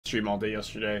stream all day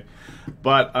yesterday.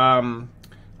 But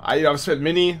I've spent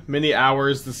many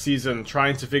hours this season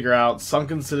trying to figure out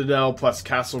Sunken Citadel plus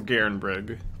Castle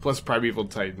Garenbrig plus Primeval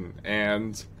Titan,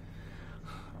 and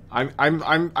I'm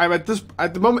at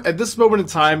this moment in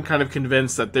time kind of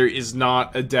convinced that there is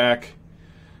not a deck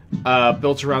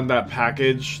built around that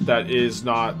package that is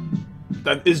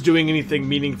doing anything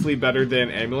meaningfully better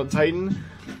than Amulet Titan.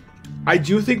 I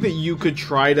do think that you could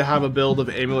try to have a build of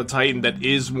Amulet Titan that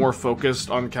is more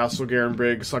focused on Castle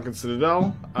Garenbrig, Sunken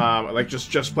Citadel, like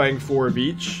just playing 4 of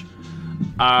each.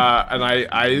 And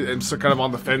I am so kind of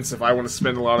on the fence if I want to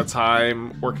spend a lot of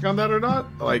time working on that or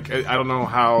not. Like, I don't know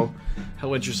how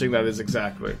interesting that is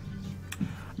exactly.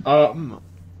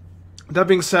 That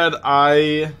being said,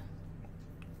 I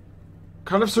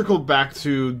kind of circled back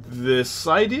to this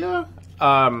idea.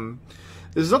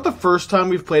 This is not the first time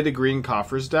we've played a green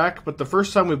Coffers deck, but the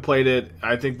first time we played it,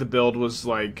 I think the build was,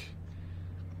 like,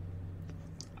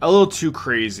 a little too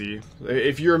crazy.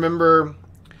 If you remember,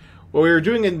 what we were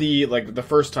doing in the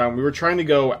first time, we were trying to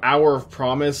go Hour of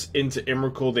Promise into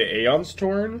Emrakul the Aeon's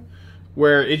Torn,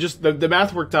 where it just, the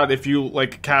math worked out. If you,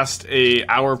 like, cast a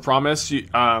Hour of Promise,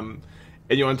 and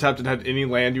you untapped and had any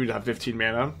land, you would have 15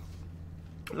 mana.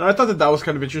 And I thought that was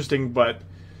kind of interesting, but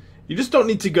you just don't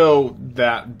need to go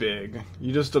that big.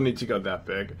 You just don't need to go that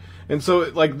big. And so,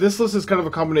 like, this list is kind of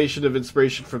a combination of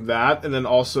inspiration from that, and then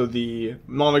also the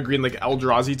mono-green, like,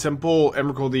 Eldrazi Temple,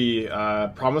 Emrakul the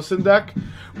Promising deck,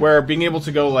 where being able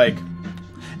to go, like,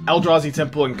 Eldrazi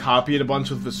Temple and copy it a bunch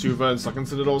with Vesuva and Sunken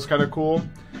Citadel is kind of cool.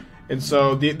 And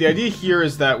so the idea here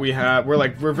is that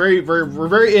we're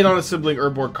very in on assembling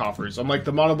Urborg Coffers. Unlike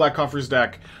the mono black Coffers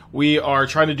deck, we are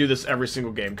trying to do this every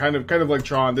single game. Kind of like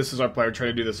Tron, this is our player trying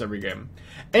to do this every game.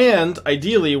 And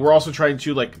ideally, we're also trying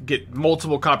to, like, get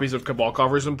multiple copies of Cabal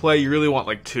Coffers in play. You really want,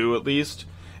 like, 2 at least.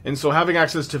 And so having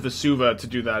access to Vesuva to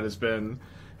do that has been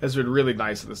really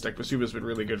nice in this deck. Vesuva's been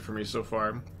really good for me so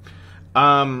far.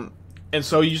 And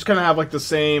so you just kind of have, like, the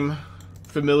same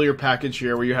familiar package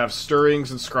here, where you have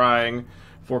Stirrings and Scrying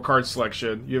for card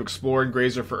selection. You have Explore and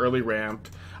Grazer for early ramp.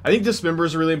 I think Dismember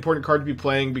is a really important card to be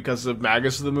playing because of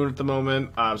Magus of the Moon at the moment.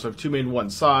 So I have 2 main, 1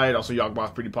 side. Also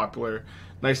Yawgmoth, pretty popular.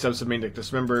 Nice to have some main deck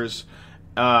Dismembers.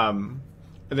 And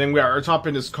then our top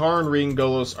end is Karn, Ring,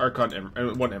 Golos, Archon,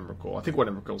 and 1 Emrakul. I think 1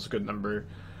 Emrakul is a good number.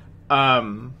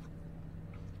 Golos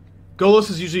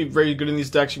is usually very good in these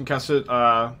decks. You can cast it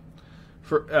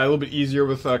for a little bit easier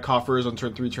with Coffers on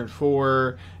turn 3, turn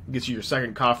 4. It gets you your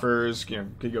second Coffers. You know,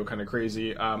 could go kind of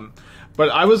crazy. But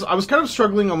I was kind of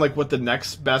struggling on, like, what the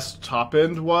next best top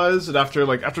end was. And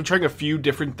after trying a few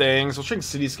different things, I was trying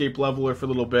Cityscape Leveler for a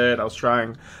little bit. I was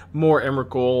trying more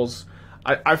Emrakuls.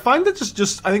 I find that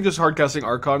I think just hard casting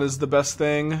Archon is the best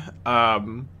thing. If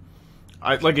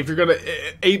you're gonna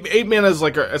 8 mana is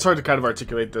like it's hard to kind of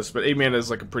articulate this, but 8 mana is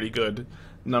like a pretty good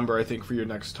number, I think, for your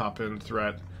next top end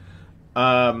threat.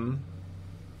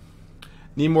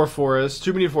 Need more forests.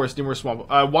 Too many forests. Need more swamp.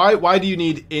 Why do you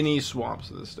need any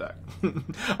swamps in this deck? Okay,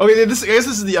 I guess this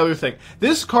is the other thing.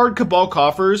 This card, Cabal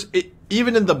Coffers,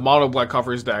 even in the mono black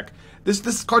Coffers deck,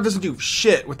 this card doesn't do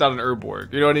shit without an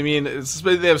Urborg. You know what I mean?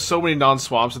 They have so many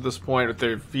non-swamps at this point with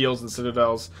their fields and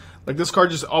citadels. Like, this card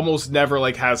just almost never,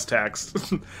 like, has text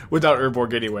without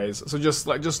Urborg anyways. So just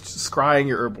scrying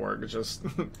your Urborg. Just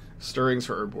Stirrings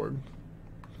for Urborg.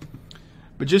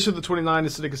 Magician the 29,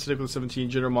 Acidic the 17,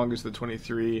 General Mongoose the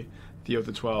 23, Theo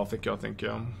the 12. Thank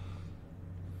you.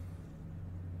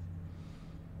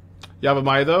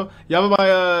 Yavimaya, though.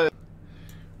 Yavimaya,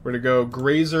 we're going to go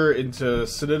Grazer into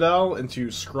Citadel, into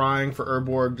Scrying for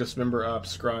Urborg, Dismember up,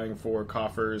 Scrying for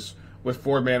Coffers, with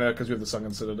 4 mana because we have the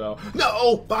Sunken Citadel.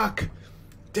 No! Fuck!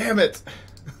 Damn it!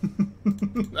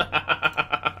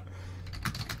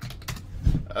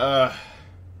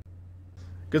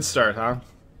 Good start, huh?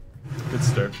 Good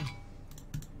start.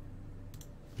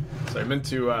 So I meant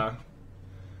to,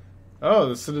 oh,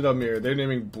 the Citadel Mirror. They're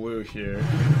naming blue here.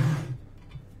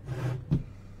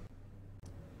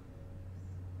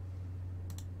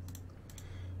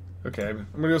 Okay, I'm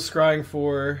gonna go Scrying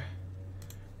for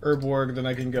Urborg, then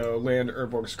I can go land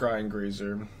Urborg, Scrying,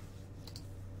 Grazer.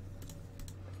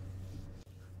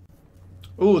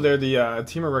 Ooh, they're the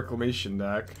Team of Reclamation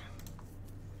deck.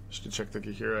 Just to check the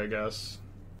here, I guess.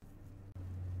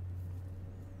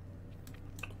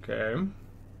 Okay.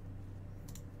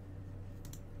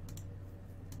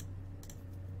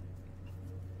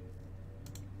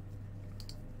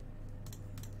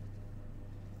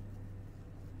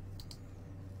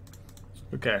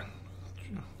 Okay.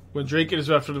 When Drake is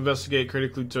left to investigate,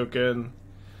 critically token.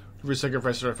 Every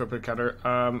sacrifice or flip a counter.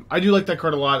 I do like that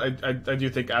card a lot. I do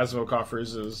think Asmo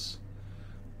Coffers is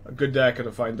a good deck and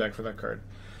a fine deck for that card.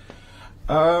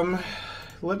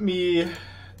 Let me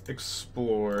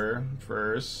explore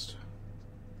first.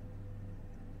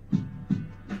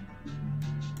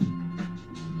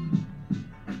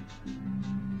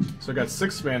 So I got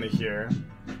 6 mana here.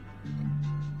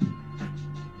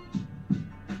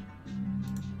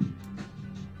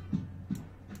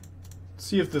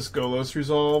 See if this Golos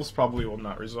resolves. Probably will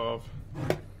not resolve.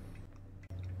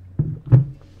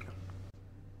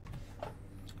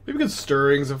 Maybe get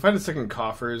Stirrings. If I find a second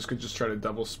Coffers, could just try to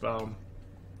double spell.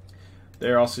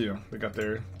 There, also, you know, they got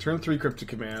their turn 3 Cryptic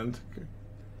Command. Okay.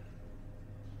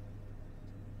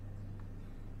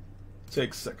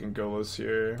 Take second Golos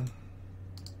here.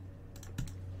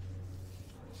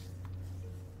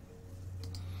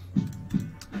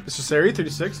 Mr. Sari,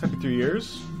 36, happy 3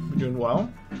 years. We're doing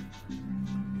well.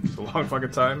 It's a long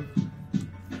fucking time.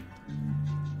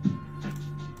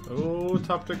 Oh,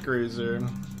 top deck Grazer.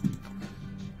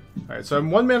 Alright, so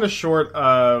I'm 1 mana short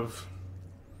of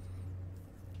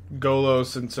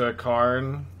Golos into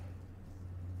Karn.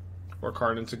 Or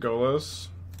Karn into Golos.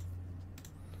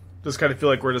 Just kind of feel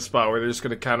like we're in a spot where they're just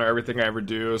going to counter everything I ever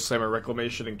do, slam a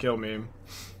Reclamation, and kill me.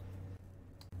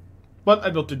 But I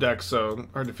built 2 decks, so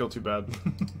hard to feel too bad.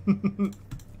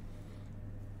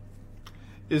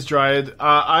 Is Dryad.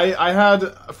 I had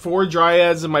 4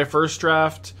 Dryads in my first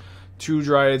draft, 2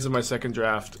 Dryads in my second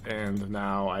draft, and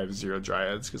now I have 0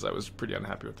 Dryads because I was pretty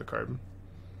unhappy with the card.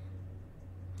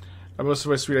 And most of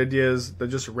my sweet ideas that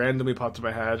just randomly popped in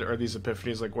my head are these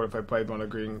epiphanies, like what if I played mono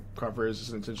green Coffers? It's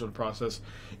an intentional process.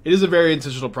 It is a very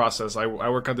intentional process. I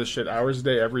work on this shit hours a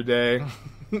day, every day,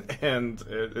 and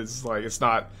it's like, it's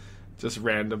not just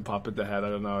random pop in the head. I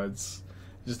don't know. It's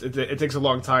just it takes a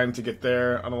long time to get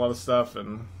there on a lot of stuff,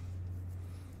 and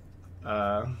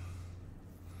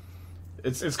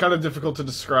it's kind of difficult to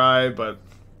describe, but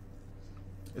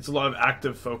it's a lot of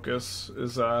active focus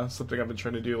is something I've been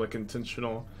trying to do, like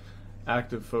intentional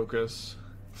active focus.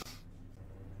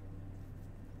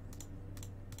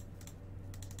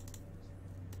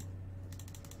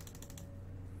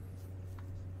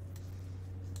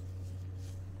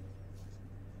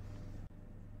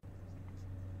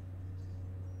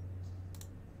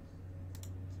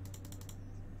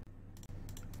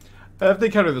 If they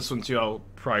counter this one too, I'll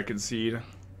probably concede.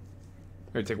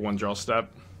 Maybe take 1 draw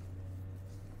step.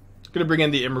 Gonna bring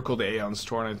in the Emrakul to Aeon's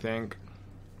Torn, I think.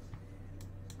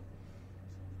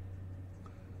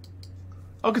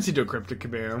 I'll concede to a Cryptic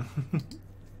Command.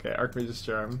 Okay, Archmage's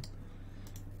Charm.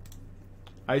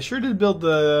 I sure did build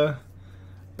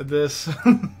this.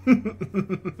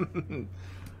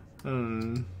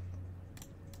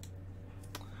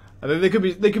 I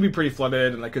think they could be pretty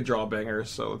flooded, and I could draw a banger.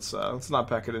 So let's not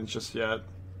pack it in just yet.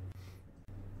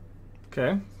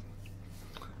 Okay,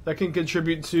 that can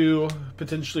contribute to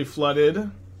potentially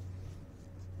flooded.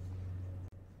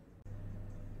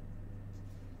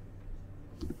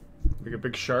 Like a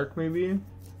big shark, maybe.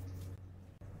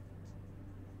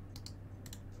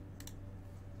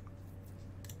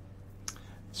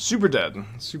 Super dead.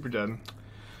 Super dead.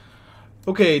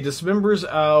 Okay, Dismember's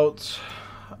out.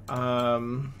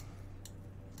 Emrakul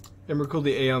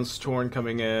the Aeon's Torn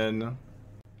coming in.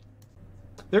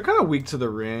 They're kind of weak to the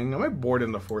ring. I might board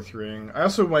in the 4th ring. I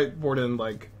also might board in,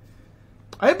 like...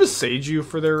 I have Boseiju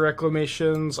for their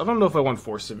Reclamations. I don't know if I want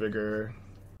Force of Vigor.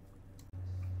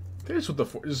 I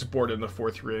think just board in the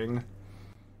 4th ring.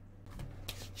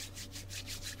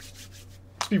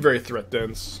 Be very threat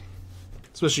dense.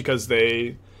 Especially because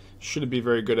they shouldn't be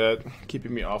very good at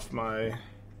keeping me off my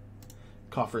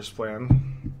Coffers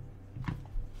plan.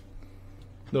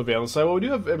 No Valence side. Well, we do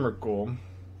have Emrakul.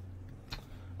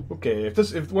 Okay,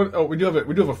 we do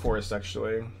have a forest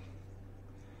actually.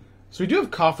 So we do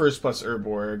have Coffers plus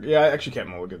Urborg. Yeah, I actually can't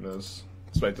mulligan this.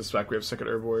 Despite the fact we have second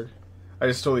Urborg. I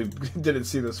just totally didn't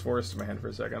see this forest in my hand for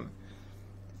a second.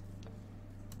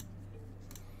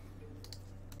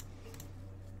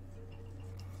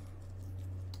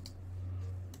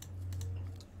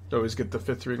 Always get the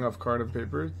 5th ring off Karn of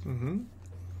paper.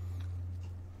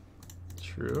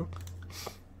 True.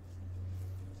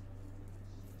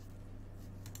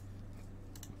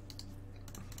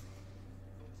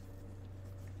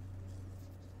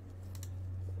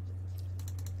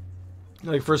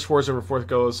 Like first force over 4th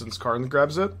Golos since Karn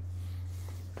grabs it.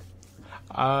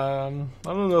 I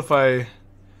don't know if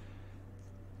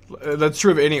that's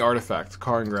true of any artifact.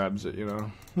 Karn grabs it, you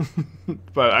know.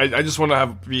 But I just want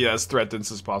to be as threat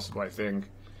dense as possible, I think.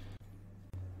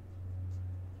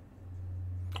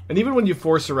 And even when you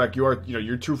force a wreck, you're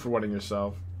 2 for 1 in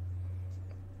yourself.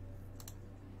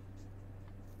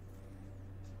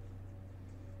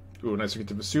 Ooh, nice to get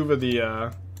to Vesuva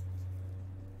the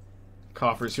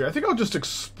Coffers here. I think I'll just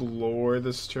explore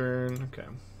this turn. Okay.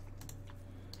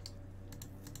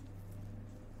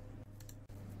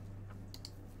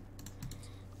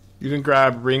 You didn't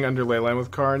grab Ring under Leyline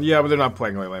with Karn? Yeah, but they're not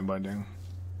playing Leyline Binding.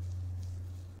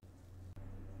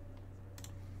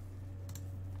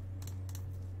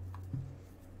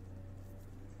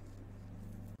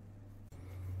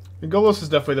 And Golos is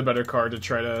definitely the better card to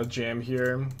try to jam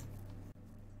here.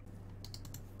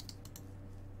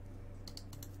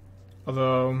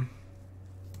 Although,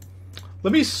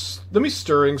 let me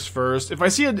Stirrings first. If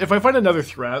I find another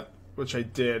threat, which I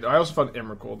did, I also found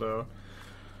Emrakul though.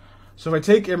 So if I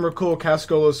take Emrakul, cast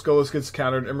Golos, Golos gets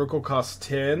countered. Emrakul costs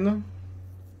 10.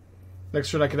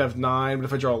 Next turn I could have 9, but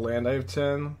if I draw a land, I have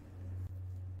 10.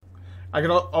 I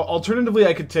could alternatively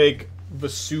I could take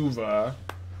Vesuva.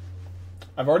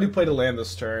 I've already played a land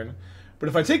this turn, but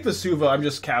if I take Vesuva, I'm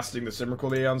just casting this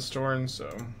Emrakul Aeon Storm. So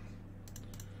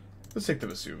let's take the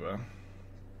Vesuva.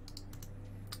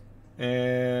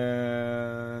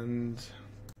 And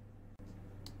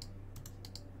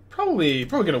probably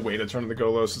gonna wait a turn on the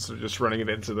Golos instead of just running it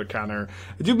into the counter.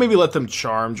 I do maybe let them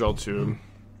charm draw 2.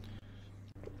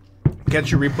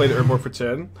 Can't you replay the Urborg for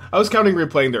 10? I was counting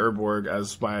replaying the Urborg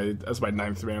as my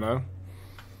 9th mana.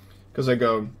 Because I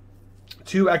go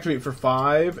 2 activate for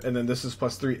 5, and then this is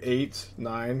plus 3, 8,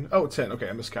 9. Oh, 10. Okay,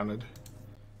 I miscounted.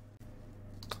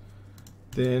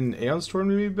 Then Aeon Storm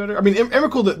would be better. I mean,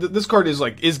 Emrakul, this card is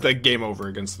like game over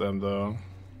against them, though.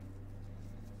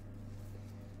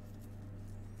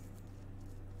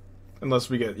 Unless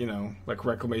we get, you know, like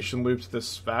Reclamation loops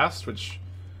this fast, which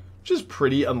is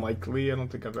pretty unlikely. I don't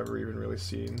think I've ever even really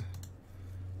seen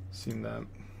that.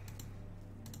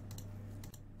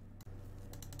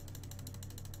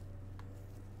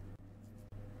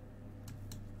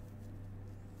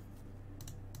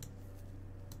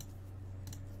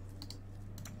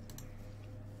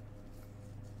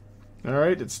 All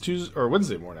right, it's Tuesday or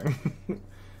Wednesday morning.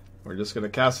 We're just gonna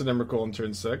cast an Emrakul on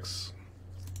turn 6.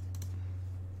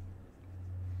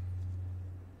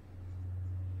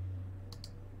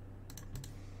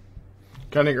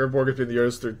 Counting Urborg as being the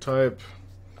artist's 3rd type.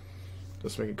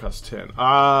 Just make it cost 10.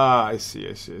 Ah, I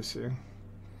see.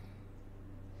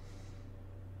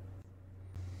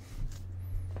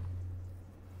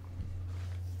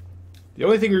 The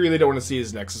only thing we really don't want to see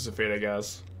is Nexus of Fate, I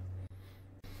guess.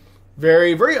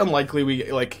 Very, very unlikely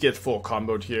we like get full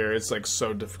comboed here. It's like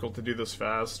so difficult to do this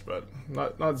fast, but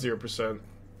not 0%.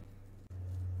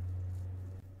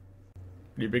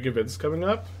 Any big events coming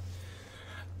up?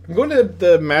 I'm going to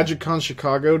the MagicCon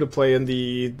Chicago to play in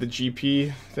the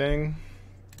GP thing.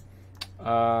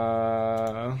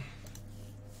 So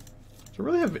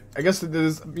really have, I guess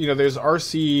there's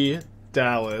RC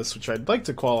Dallas, which I'd like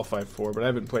to qualify for, but I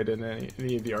haven't played in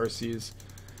any of the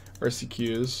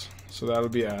RCQs, so that'll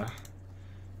be a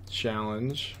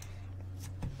challenge.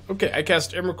 Okay, I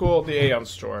cast Emrakul, the Aeon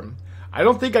Storm. I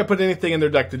don't think I put anything in their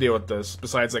deck to deal with this,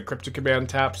 besides like Cryptic Command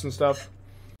taps and stuff.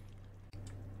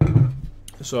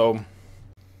 So,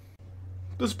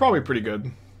 this is probably pretty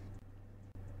good.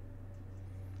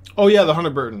 Oh yeah, the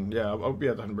Hunter Burden. Yeah,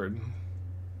 the Hunter Burden.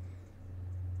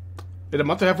 In a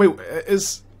month and a half. Wait,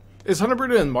 is Hunter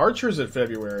Burden in March or is it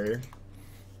February?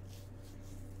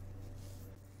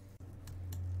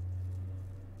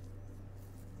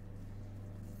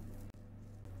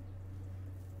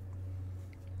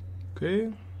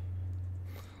 Okay.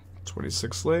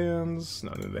 26 lands,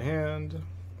 none in the hand.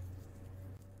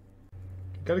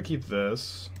 Gotta keep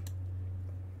this.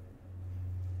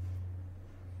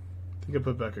 I think I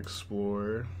put back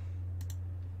Explore.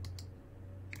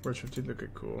 March 15th, okay,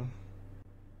 cool.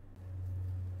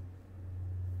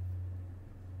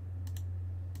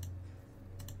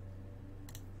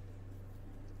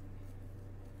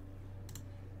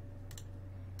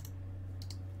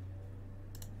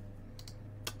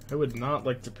 I would not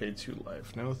like to pay 2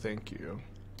 life. No, thank you.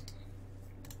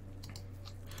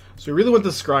 So we really want the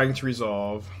Scrying to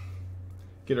resolve.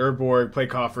 Get Urborg, play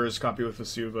Coffers, copy with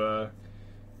Vesuva.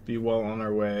 Be well on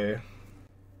our way.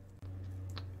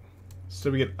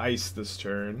 So we get Ice this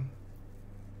turn.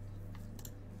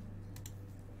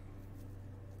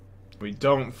 We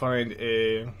don't find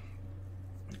a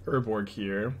Urborg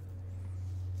here.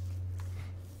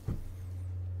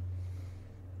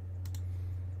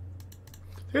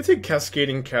 I'm gonna take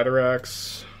Cascading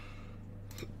Cataracts.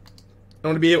 I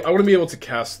want to be able to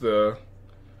cast the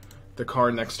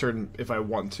Karn next turn if I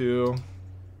want to.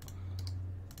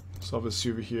 So I'll have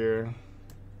Vesuva here.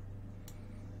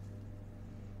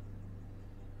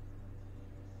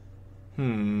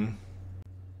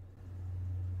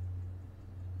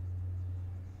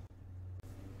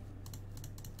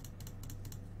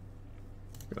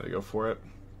 go for it.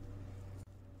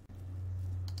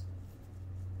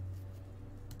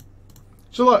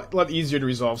 It's a lot easier to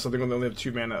resolve something when they only have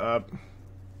 2 mana up.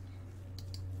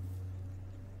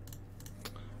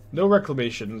 No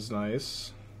Reclamation is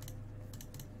nice.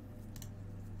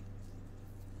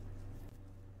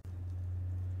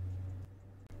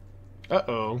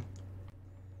 Uh-oh.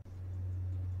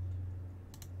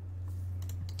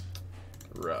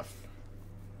 Rough.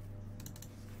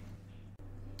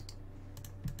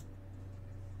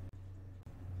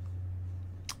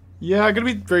 Yeah, gonna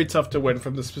be very tough to win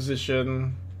from this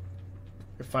position.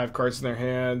 5 cards in their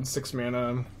hand, 6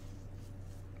 mana.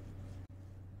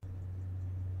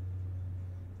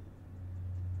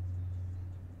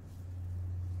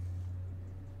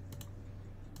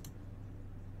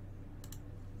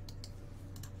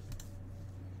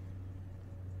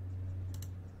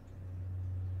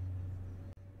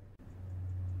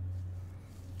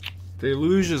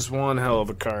 Deluge is one hell of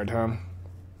a card, huh?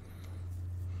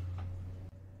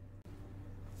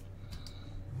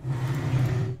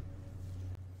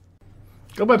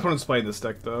 Glad my opponent's playing this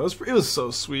deck, though. It was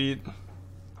so sweet.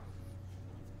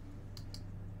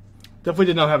 Definitely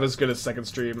did not have as good a second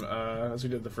stream as we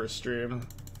did the first stream.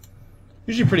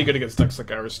 Usually pretty good against decks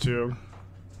like ours, too.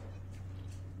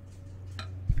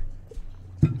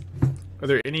 Are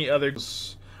there any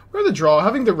others? Where the draw?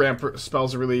 Having the ramp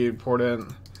spells are really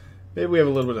important. Maybe we have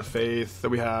a little bit of faith that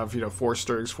we have, 4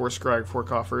 Stirgs, 4 Scrying, 4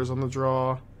 Coffers on the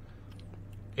draw.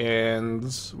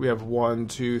 And we have 1,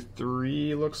 2,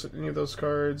 3 looks at any of those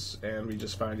cards, and we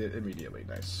just find it immediately.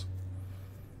 Nice.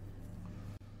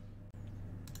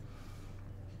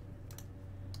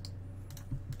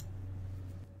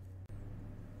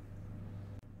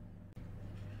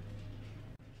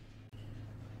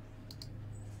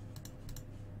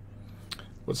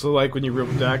 What's it like when you rip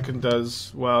a deck and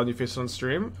does well and you face it on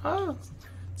stream?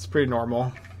 It's pretty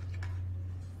normal.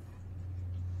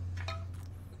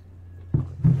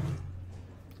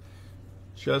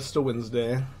 Just a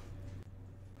Wednesday.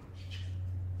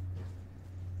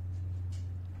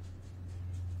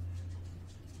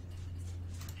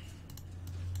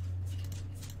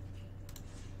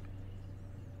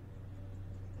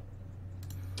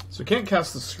 So can't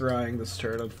cast the Scrying this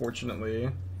turn, unfortunately.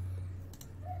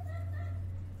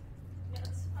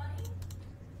 That's funny.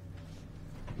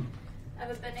 I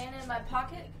have a banana in my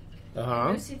pocket.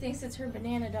 Uh-huh. Lucy thinks it's her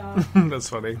banana dog. That's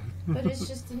funny. But it's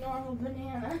just a normal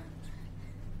banana.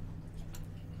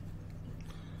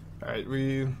 Alright,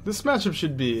 this matchup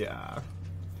should be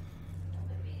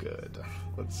good,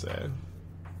 let's say.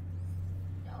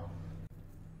 No.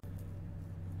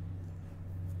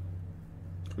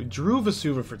 We drew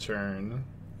Vesuva for turn.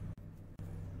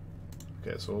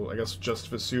 Okay, so I guess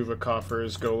just Vesuva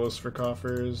Coffers, Golos for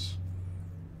Coffers.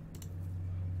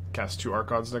 Cast 2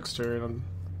 Archons next turn.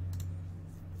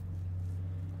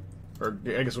 Or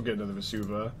I guess we'll get another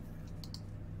Vesuva.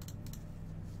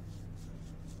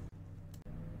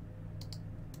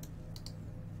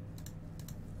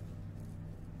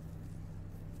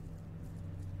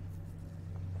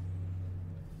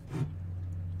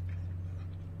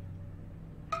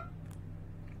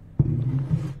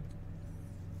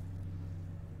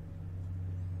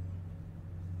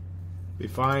 They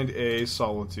find a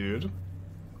Solitude.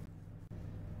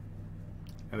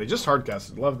 And they just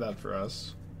hardcasted. Love that for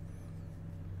us.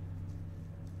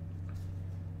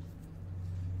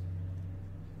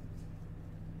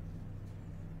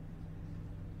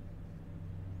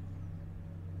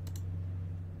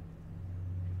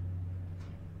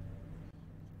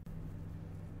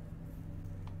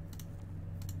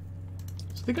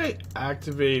 So I think I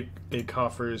activate a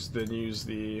Coffers, then use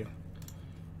the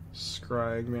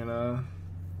Scrying mana.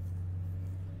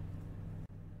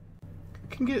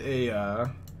 I can get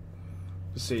a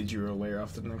Boseiju or Lair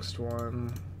off the next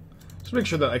one. Just make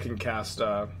sure that I can cast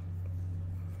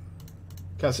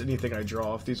anything I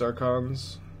draw off these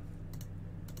Archons.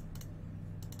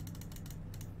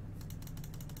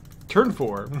 Turn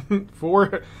 4.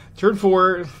 Turn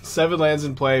 4, 7 lands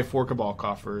in play, 4 Cabal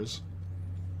Coffers.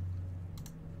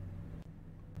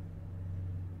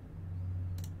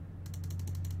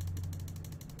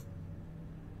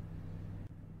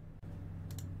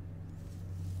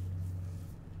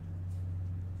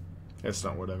 It's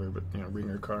not whatever, but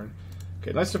Ringer Karn.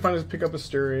 Okay, nice to finally pick up the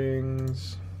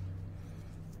Stirrings.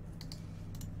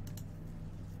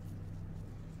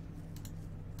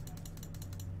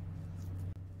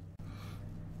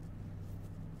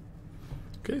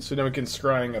 Okay, so now we can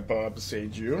Scrying up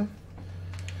Boseiju.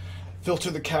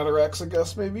 Filter the Cataracts, I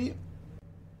guess, maybe.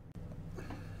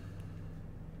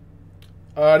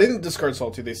 I didn't discard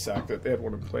Solitude, they sacked it. They had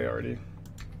one in play already.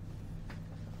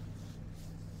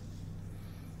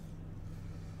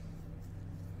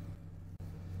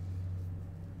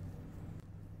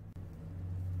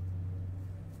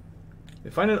 They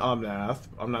find an Omnath.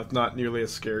 Omnath not nearly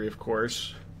as scary, of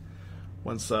course,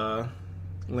 once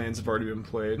lands have already been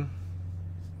played.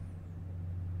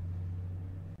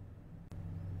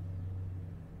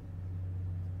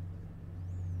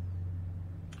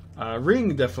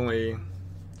 Ring definitely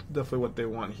what they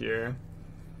want here.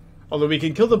 Although we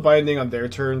can kill the binding on their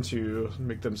turn to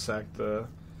make them sack the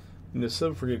Nissa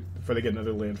before they get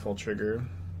another landfall trigger.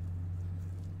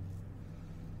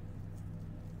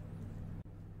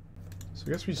 So I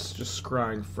guess we just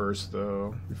scrying first,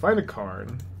 though. We find a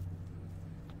Karn.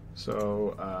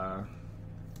 So,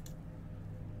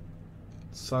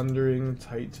 Sundering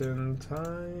Titan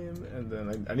time, and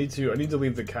then I need to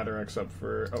leave the Cataracts up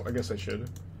for. Oh, I guess I should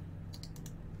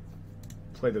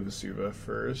play the Vesuva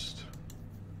first.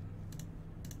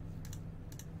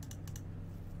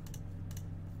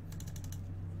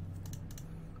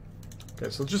 Okay,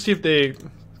 so let's just see if they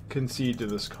concede to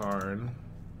this Karn.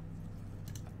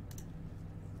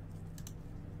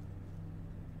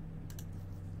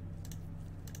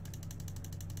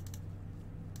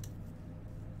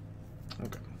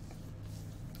 Okay.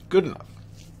 Good enough.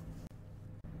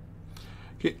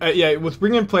 Okay, yeah, with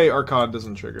Ring in play, Archon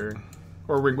doesn't trigger.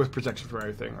 Or Ring with protection from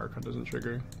everything, Archon doesn't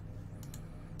trigger.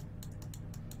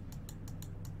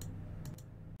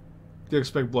 Do you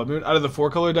expect Blood Moon? Out of the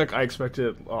 4-color deck, I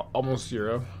expected almost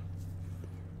 0.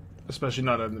 Especially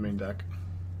not out of the main deck.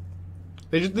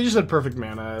 They just had perfect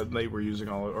mana. They were using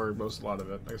a lot of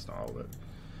it. I guess not all of it.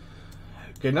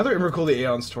 Okay, another Emrakul the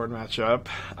Aeon's Torn matchup.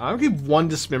 I'm gonna keep 1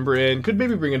 Dismember in. Could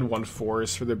maybe bring in 1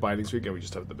 Force for the bindings. Again, we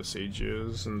just have the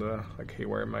Boseijus and the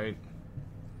Haywire Mite.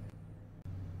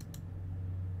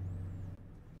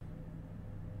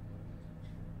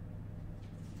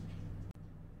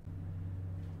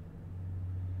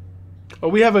 Oh,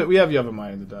 we have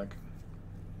Yavimaya in the deck.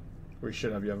 We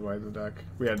should have Yavimaya in the deck.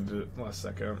 We had to do it last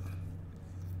second.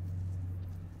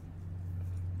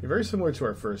 Okay, very similar to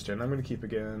our first gen. I'm going to keep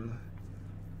again.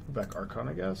 Go back Archon,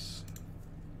 I guess.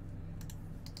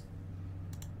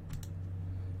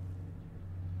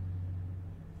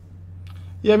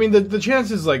 Yeah, I mean the chance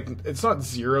is like it's not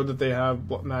 0 that they have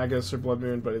Magus or Blood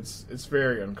Moon, but it's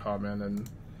very uncommon, and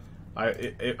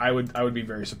I would be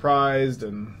very surprised,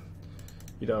 and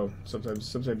you know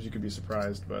sometimes you could be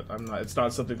surprised, but I'm not. It's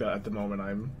not something that at the moment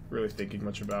I'm really thinking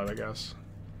much about, I guess.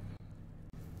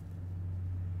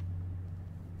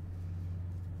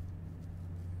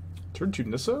 Turn 2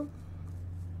 Nissa.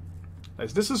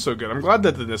 Nice. This is so good. I'm glad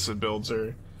that the Nissa builds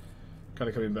are kind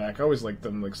of coming back. I always like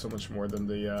them like so much more than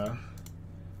the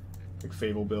like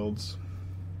Fable builds.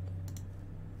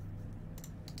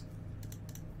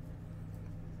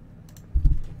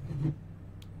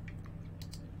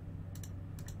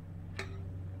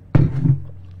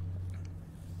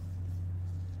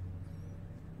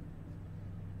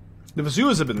 The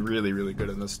Vesuvas have been really, really good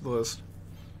in this list.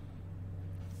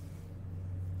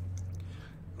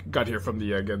 Got here from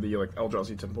the again the like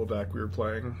Eldrazi Temple deck we were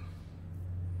playing.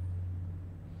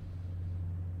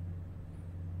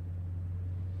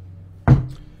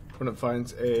 Opponent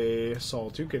finds a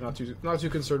Solitude. Okay, not too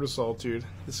concerned with Solitude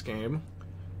this game.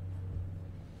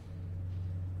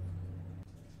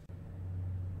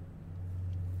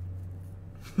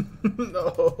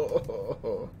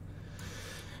 No.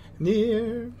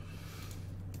 Near,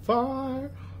 far,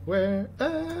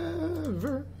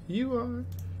 wherever you are.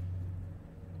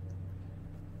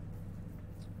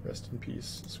 Rest in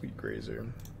peace, sweet Grazer.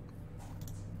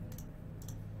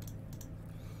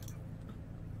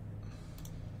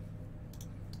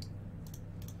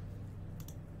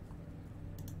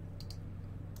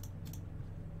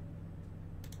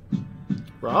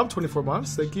 Rob, 24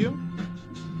 months, thank you.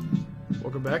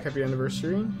 Welcome back, happy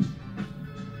anniversary.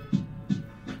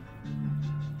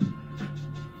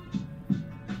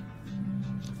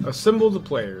 Assemble the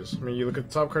players. I mean, you look at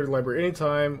the top card of the library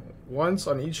anytime, once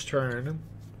on each turn.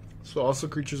 So also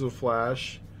creatures with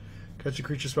flash. Catch a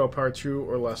creature spell power 2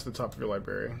 or less at the top of your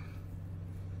library.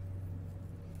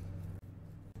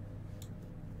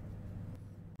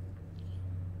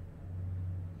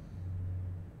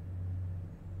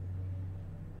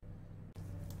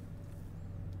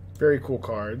 Very cool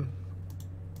card.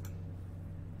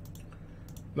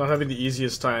 Not having the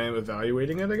easiest time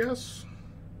evaluating it, I guess.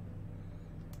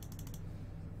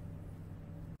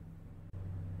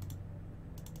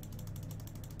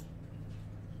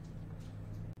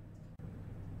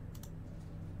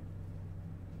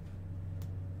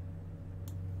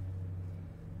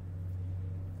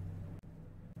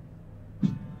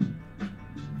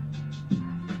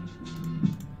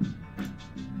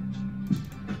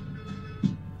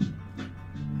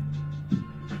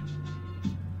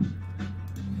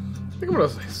 think I'm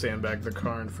gonna sandbag the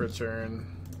Karn for a turn.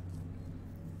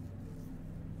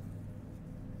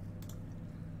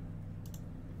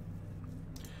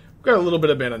 We've got a little bit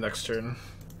of mana next turn.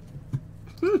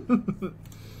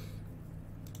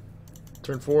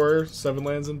 Turn 4, 7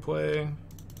 lands in play.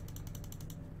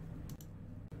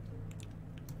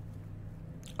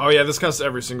 Oh yeah, this casts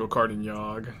every single card in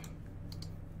Yawg.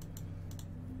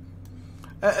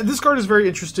 This card is very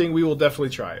interesting. We will definitely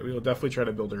try it. We will definitely try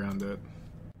to build around it.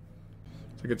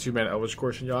 It's like a 2-mana Elvish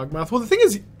Chorus in Yawgmoth. Well, the thing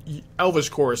is, Elvish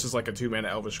Chorus is like a 2-mana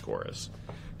Elvish Chorus.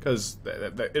 Because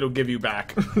it'll give you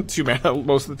back 2 mana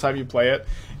most of the time you play it.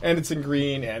 And it's in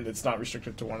green, and it's not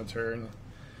restricted to 1 a turn.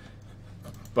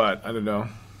 But, I don't know.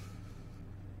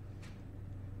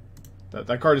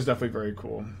 That card is definitely very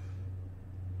cool.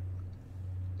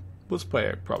 Let's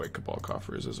play probably Cabal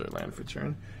Coffers as our land for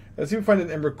turn. Let's see if we find an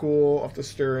Emrakul off the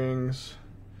Stirrings.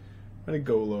 Find a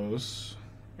Golos.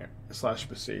 Yeah, /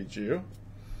 Boseiju.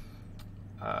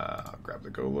 I'll grab the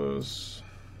Golos.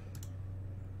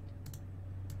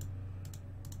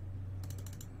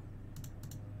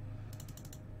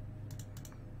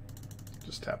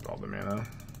 Just tapped all the mana.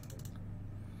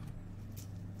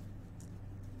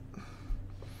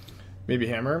 Maybe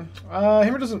Hammer.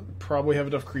 Hammer doesn't probably have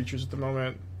enough creatures at the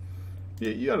moment.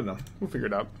 Yeah, I don't know. We'll figure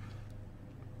it out.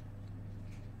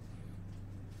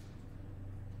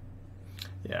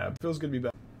 Yeah, it feels good to be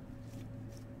back.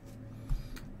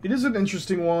 It is an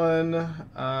interesting one.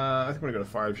 I think I'm going to go to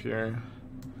 5 here.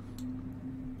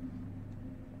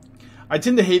 I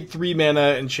tend to hate 3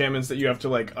 mana enchantments that you have to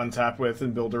like untap with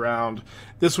and build around.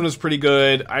 This one is pretty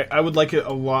good. I would like it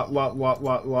a lot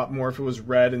more if it was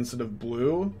red instead of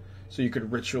blue, so you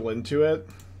could ritual into it.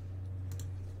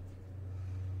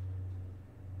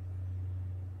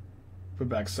 Put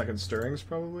back second Stirrings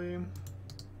probably.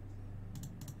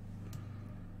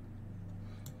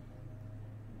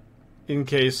 In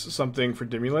case something for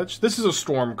Dimulich. This is a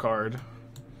Storm card,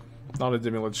 not a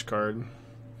Dimulich card.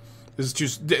 This is too.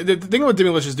 The thing about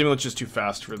Dimulich is too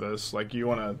fast for this. Like you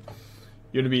wanna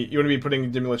be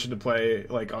putting Dimulich into play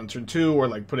like on turn 2, or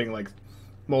like putting like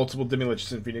multiple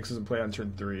Dimuliches and Phoenixes in play on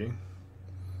turn 3.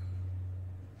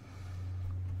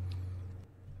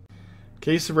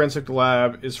 Case of Ransacked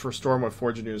Lab is for Storm, what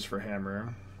Forge News for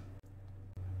Hammer.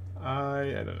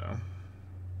 I don't know.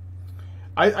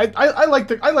 I like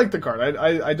the card.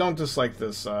 I don't dislike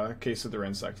this Case of the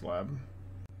Ransacked Lab.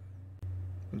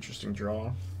 Interesting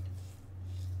draw.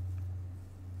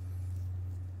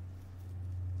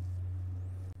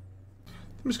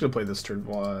 I'm just gonna play this turn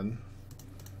 1.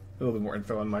 A little bit more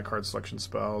info on my card selection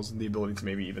spells and the ability to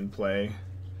maybe even play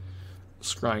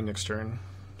Scrying next turn.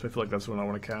 So I feel like that's what I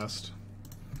want to cast.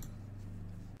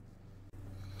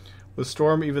 With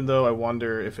Storm, even though I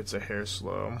wonder if it's a hair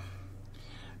slow.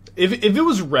 If it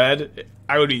was red,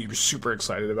 I would be super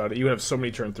excited about it. You would have so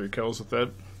many turn 3 kills with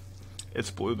it.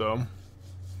 It's blue though.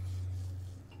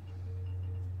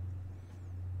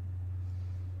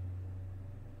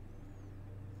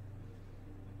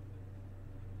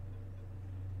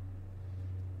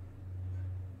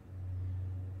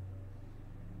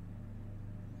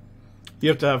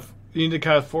 You need to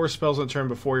cast 4 spells on turn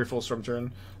before your full Storm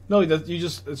turn. No,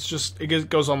 it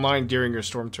goes online during your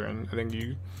Storm turn. I think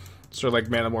you sort of like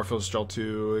Manamorphose, draw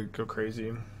 2, go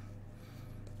crazy.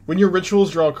 When your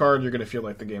rituals draw a card, you're gonna feel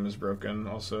like the game is broken.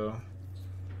 Also,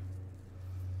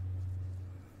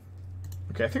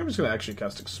 okay, I think I'm just gonna actually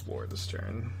cast Explore this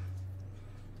turn.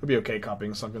 It'll be okay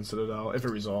copying Sunken Citadel if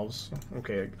it resolves.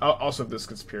 Okay. Also, if this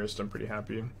gets pierced, I'm pretty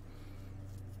happy.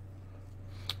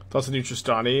 Thoughts on new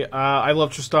Tristani? I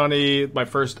love Tristani. My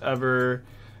first ever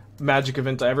Magic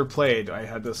event I ever played. I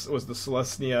had this. It was the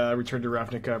Celestia Return to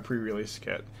Ravnica pre-release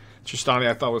kit. Tristani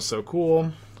I thought was so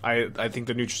cool. I think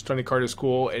the new Tristani card is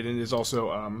cool, and it is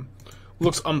also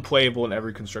looks unplayable in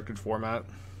every constructed format.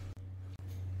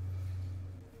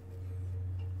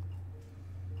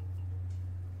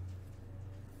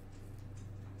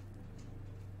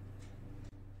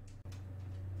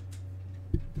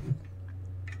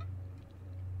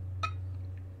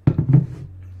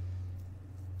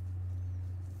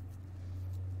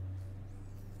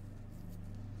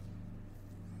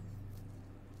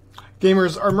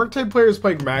 Gamers, are Murktide players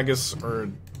playing Magus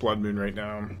or Blood Moon right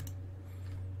now?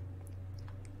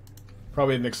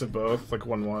 Probably a mix of both, like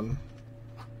 1-1.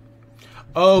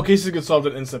 Oh, cases get solved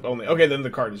at Instep only. Okay, then the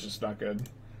card is just not good.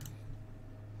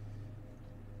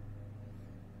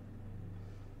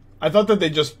 I thought that they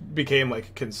just became,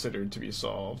 like, considered to be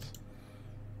solved.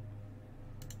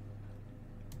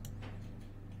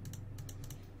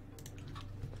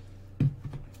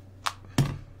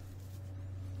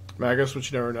 Magus,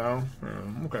 which you never know.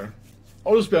 Okay.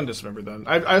 I'll just be on Dismember then.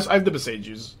 I have the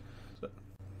Boseijus.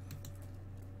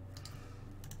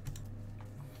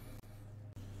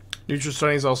 Neutral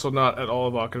Stunning is also not at all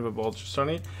evocative of Ultra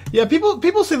Stunning. Yeah,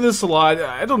 people say this a lot.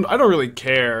 I don't really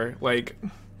care. Like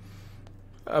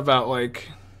about like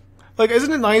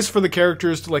isn't it nice for the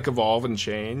characters to like evolve and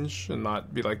change and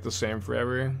not be like the same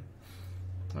forever?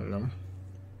 I don't know.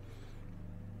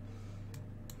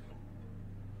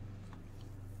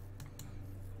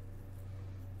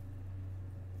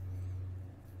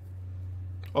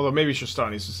 Although maybe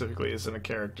Shastani specifically isn't a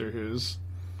character who's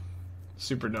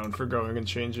super known for growing and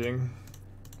changing.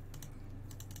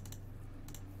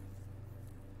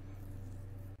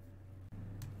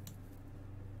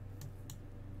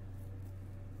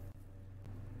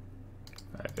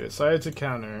 Alright, they decided to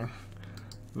counter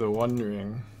the One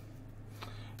Ring.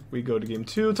 We go to game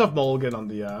 2. Tough mulligan on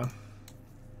the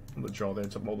draw there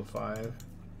to mold to 5.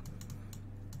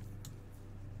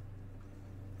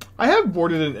 I have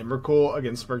boarded an Emrakul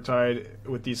against Murktide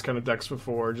with these kind of decks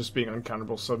before, just being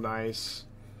uncounterable so nice.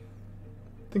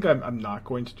 I think I'm not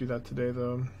going to do that today,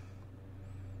 though.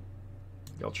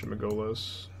 I'll trim a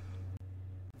Golos.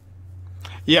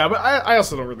 Yeah, but I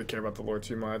also don't really care about the lore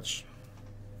too much.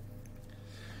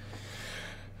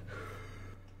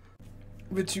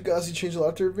 Vitsugazi changed a lot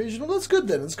after Invasion. Well, that's good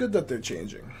then. It's good that they're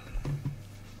changing.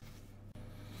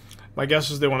 My guess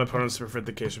is they want opponents to prevent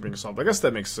the case from being solved. I guess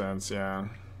that makes sense, yeah.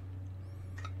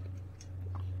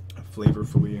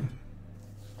 Flavorfully.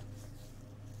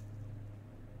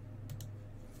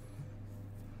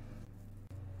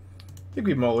 I think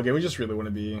we mulligan. We just really want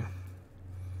to be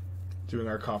doing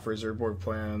our Coffers Urborg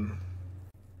plan.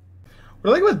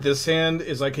 What I like about this hand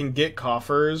is I can get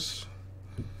Coffers,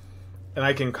 and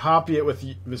I can copy it with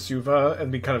Vesuva and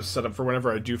be kind of set up for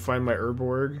whenever I do find my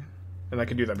Urborg. And I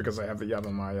can do that because I have the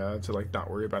Yavimaya to like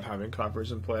not worry about having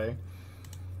Coffers in play.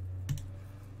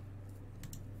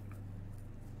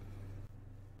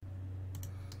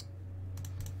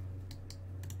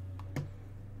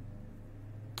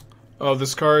 Oh,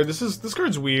 this card. This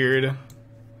card's weird.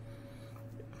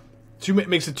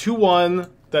 Makes a 2/1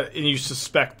 that and you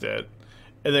suspect it,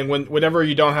 and then whenever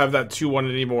you don't have that 2/1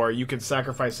 anymore, you can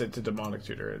sacrifice it to Demonic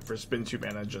Tutor for spin 2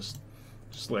 mana. Just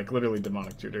like literally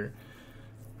Demonic Tutor.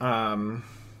 I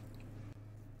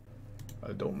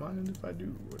don't mind if I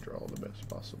do draw the best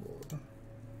possible.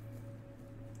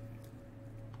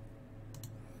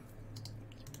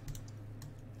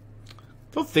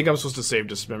 Don't think I'm supposed to save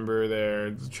Dismember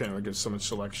there. The channel gives so much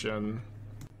selection.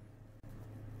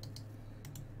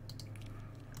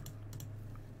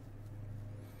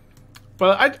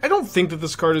 But I don't think that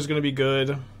this card is going to be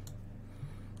good.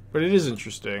 But it is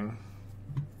interesting.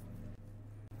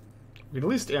 We can at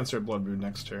least answer a Blood Brew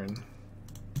next turn.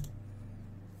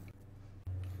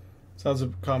 Sounds a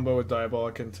combo with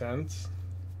Diabolic Intent.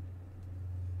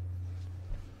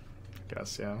 I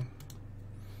guess, yeah.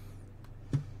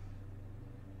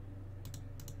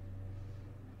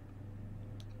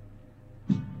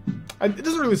 It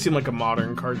doesn't really seem like a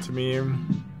modern card to me.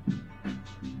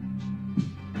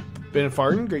 Ben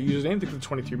Farden, great username. Thank you for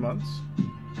 23 months.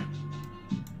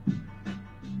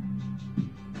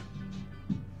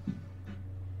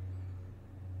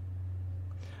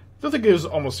 I don't think there's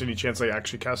almost any chance I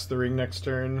actually cast the ring next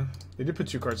turn. They did put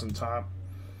 2 cards on top.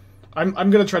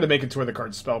 I'm gonna try to make it to where the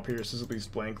card Spell Pierce is at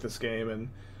least blank this game, and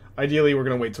ideally we're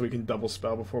gonna wait till we can double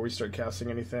spell before we start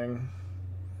casting anything.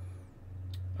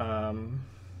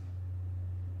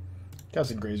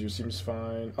 Casting Grazer seems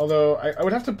fine. Although, I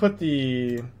would have to put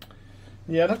the...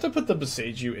 Yeah, I'd have to put the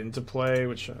Boseiju into play,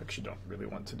 which I actually don't really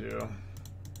want to do.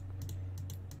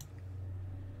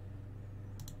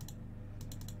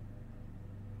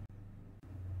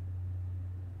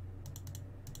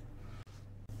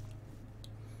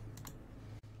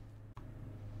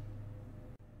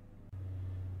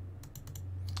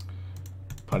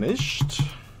 Punished.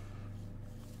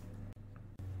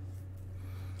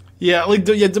 Yeah, like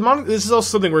demonic. This is also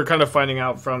something we're kind of finding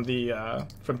out from the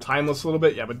from Timeless a little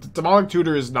bit. Yeah, but demonic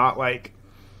tutor is not like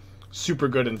super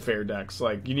good in fair decks.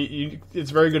 Like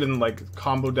it's very good in like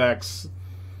combo decks.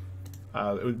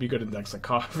 It would be good in decks like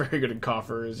very good in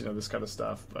coffers, you know, this kind of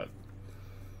stuff. But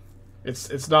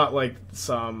it's not like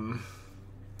some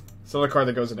other card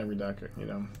that goes in every deck, you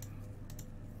know.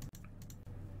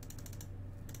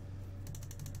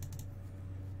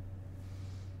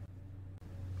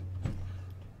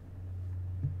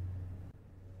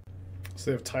 So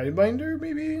they have Tidebinder,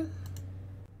 maybe?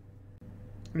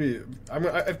 I'm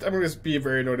going to be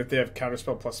very annoyed if they have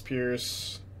Counterspell plus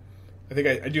Pierce.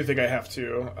 I do think I have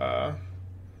to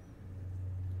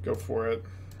go for it.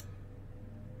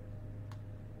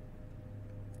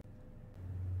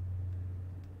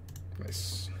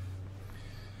 Nice.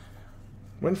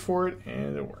 Went for it,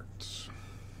 and it worked.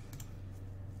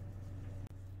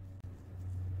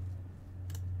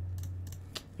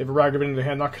 They have a Ragavan in their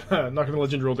hand. Not gonna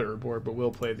legend roll the Urborg, but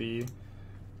will play the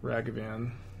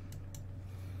Ragavan.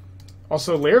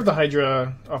 Also, Lair of the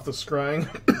Hydra off the Scrying.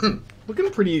 Looking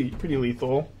pretty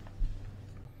lethal.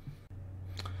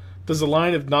 Does the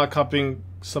line of not copying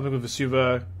something with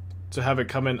Vesuva to have it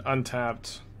come in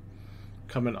untapped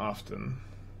come in often?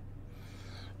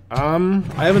 I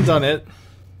haven't done it.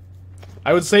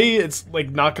 I would say it's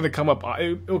like not going to come up.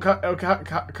 It'll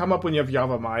come up when you have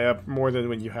Yavimaya more than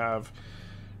when you have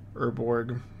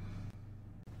Urborg.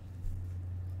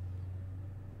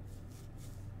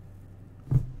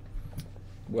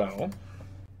 Well,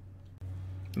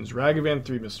 there's Ragavan,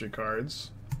 3 mystery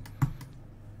cards.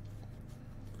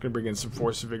 Gonna bring in some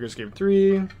Force of Vigor, game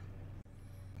 3.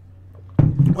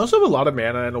 We also have a lot of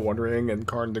mana and a One Ring and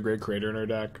Karn the Great Crater in our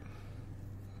deck.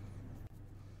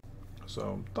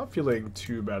 So, not feeling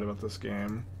too bad about this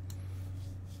game.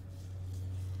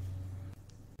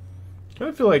 Kind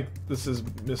of feel like this is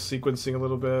missequencing a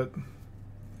little bit.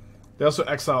 They also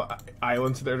exile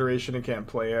Island to their iteration and can't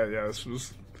play it. Yeah, this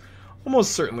was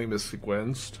almost certainly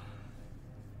missequenced.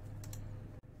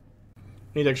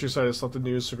 Need exercise to slot the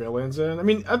new surveillance in. I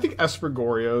mean, I think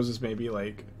Espergorios is maybe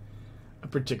like a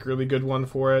particularly good one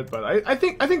for it, but I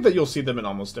think that you'll see them in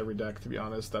almost every deck, to be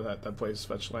honest, that plays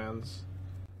fetch lands.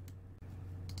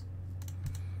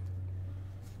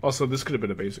 Also, this could have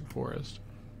been a basic forest.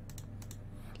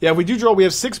 Yeah, we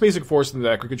have 6 basic forests in the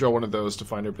deck. We could draw one of those to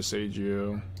find our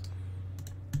Boseiju.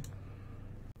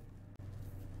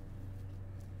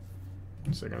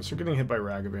 So they're getting hit by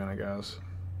Ragavan, I guess.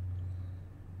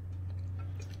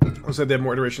 I said they have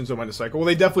more iterations on when to cycle. Well,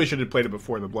 they definitely should have played it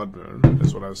before the Blood Moon,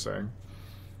 is what I was saying.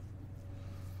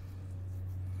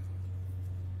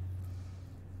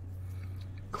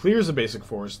 Clears a basic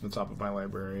forest at the top of my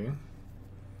library.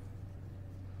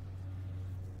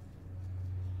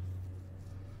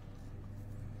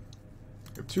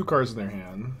 Got 2 cards in their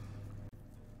hand.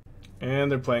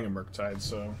 And they're playing a Murktide,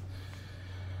 so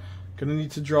gonna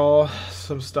need to draw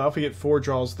some stuff. We get 4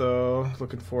 draws though.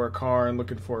 Looking for a Karn,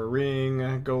 looking for a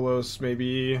ring. Golos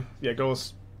maybe. Yeah,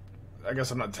 Golos. I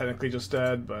guess I'm not technically just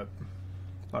dead, but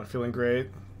not feeling great.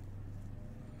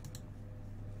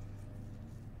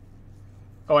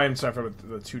 Oh, I am sorry for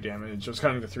the 2 damage. I was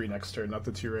counting the 3 next turn, not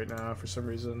the 2 right now for some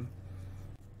reason.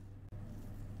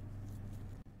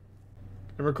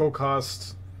 Emrakul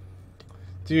cost...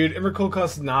 Dude, Emrakul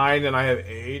costs 9 and I have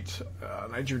 8.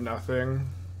 And I drew nothing.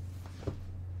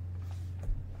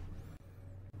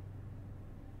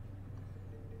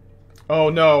 Oh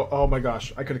no, oh my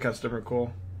gosh, I could have cast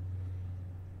Emrakul.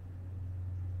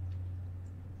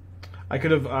 I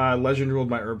could have legend ruled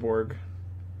my Urborg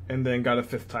and then got a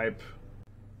 5th type.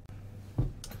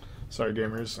 Sorry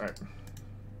gamers, alright.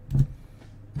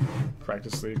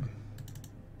 Practice League.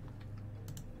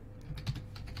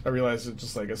 I realized it's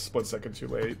just like a split second too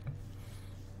late.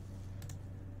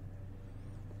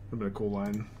 Would have been a cool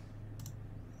line.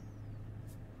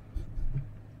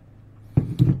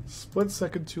 Split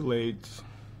second too late.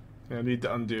 Yeah, I need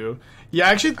to undo. Yeah,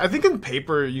 actually, I think in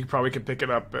paper you probably could pick it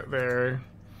up there.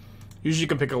 Usually you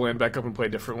can pick a land back up and play a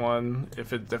different one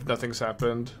if nothing's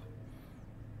happened.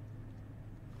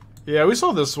 Yeah, we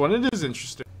saw this one. It is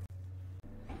interesting.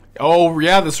 Oh,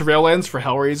 yeah, the Surveil lands for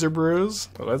Hellraiser Brews.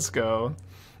 Let's go.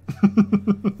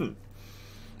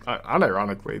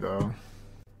 Unironically, though.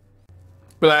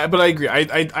 But I agree.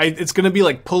 It's gonna be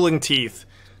like pulling teeth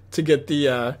to get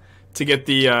the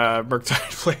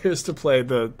Murktide players to play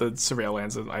the Surveil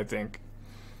lands, I think.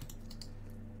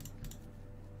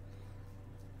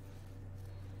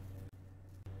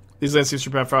 These lands seem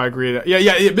super powerful. I agree.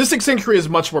 Yeah. Mystic Sanctuary is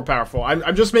much more powerful.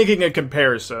 I'm just making a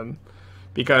comparison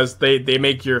because they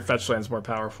make your fetch lands more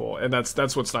powerful, and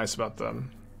that's what's nice about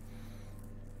them.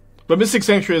 But Mystic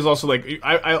Sanctuary is also like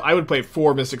I would play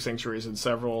 4 Mystic Sanctuaries in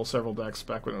several decks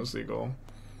back when it was legal.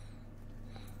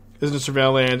 Isn't a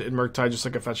Surveil land in Murktide just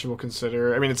like a fetchable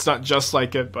consider? I mean, it's not just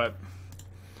like it, but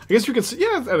I guess we could.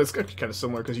 Yeah, it's kind of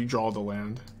similar because you draw the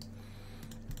land.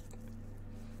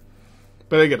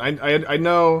 But again, I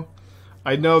know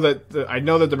that the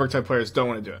Murktide players don't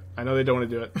want to do it. I know they don't want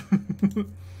to do it.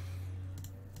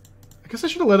 I guess I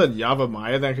should have let on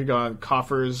Yavimaya. Then I could go on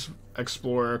Coffers,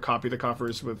 Explorer, copy the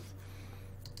Coffers with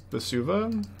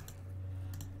Vesuva.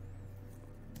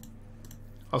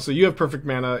 Also, you have perfect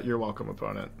mana. You're welcome,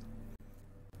 opponent.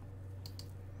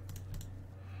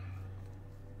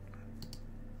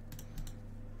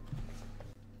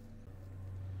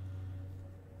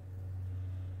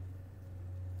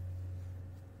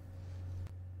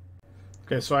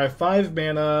 Okay, so I have 5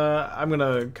 mana. I'm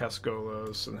gonna cast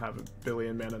Golos and have a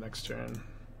billion mana next turn.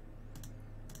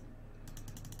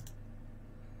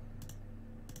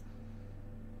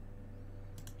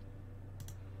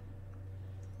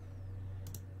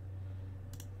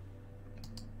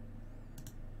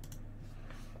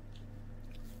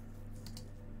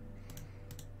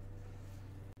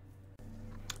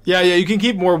 Yeah, you can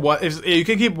keep more one. You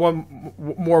can keep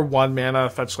more 1 mana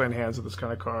fetch land hands with this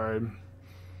kind of card.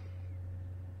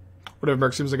 Whatever,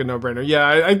 Merc seems like a no-brainer.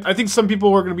 Yeah, I think some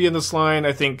people are going to be in this line.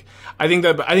 I think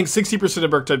 60% of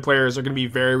Merc-Tide players are going to be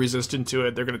very resistant to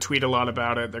it. They're going to tweet a lot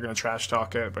about it. They're going to trash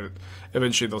talk it, but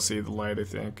eventually they'll see the light. I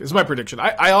think is my prediction.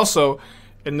 I also,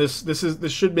 and this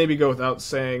should maybe go without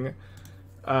saying,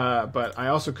 but I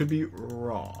also could be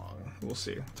wrong. We'll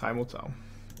see. Time will tell.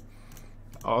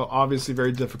 Obviously,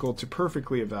 very difficult to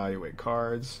perfectly evaluate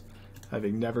cards,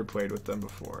 having never played with them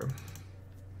before.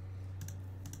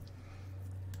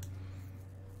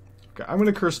 Okay, I'm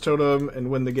going to Cursed Totem and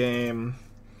win the game,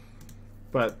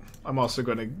 but I'm also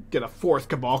going to get a 4th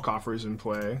Cabal Coffers in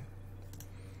play.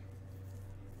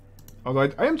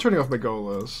 Although I am turning off my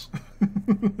Golos.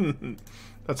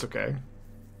 That's okay.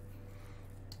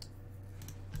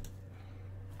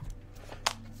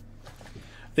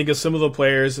 I think of some of the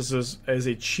players, this is as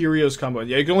a Cheerios combo.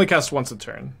 Yeah, you can only cast once a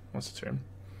turn.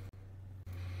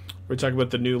 We're talking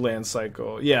about the new land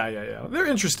cycle. Yeah. They're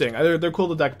interesting. They're cool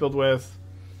to deck build with.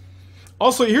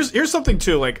 Also, here's something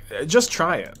too. Like, just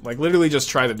try it. Like, literally, just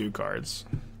try the new cards.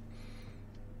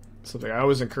 Something I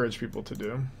always encourage people to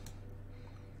do.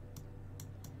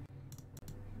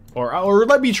 Or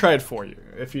let me try it for you.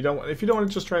 If you don't want to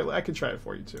just try it, I can try it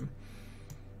for you too.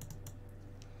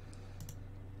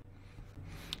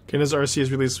 Kana's RC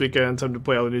is released this weekend. Time to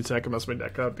play all the new tech and mess my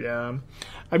deck up. Yeah,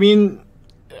 I mean,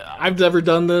 I've never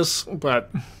done this,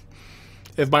 but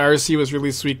if my RC was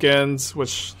released this weekend,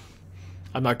 which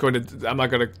I'm not going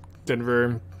to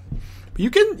Denver, but you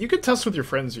can test with your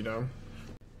friends, you know.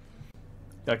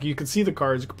 Like, you can see the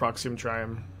cards, you can proxy them, try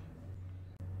them.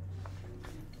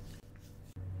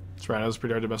 It's Rhinos,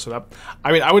 pretty hard to mess it up.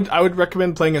 I mean, I would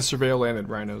recommend playing a Surveil land at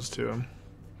Rhinos too.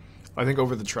 I think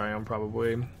over the Triumph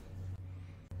probably.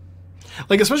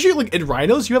 Like, especially like in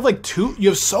Rhinos, you have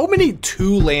so many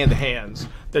 2-land hands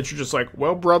that you're just like,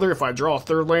 well, brother, if I draw a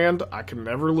 3rd land, I can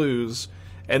never lose.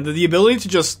 And the ability to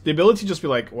just be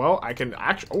like, well, I can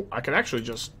actually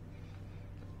just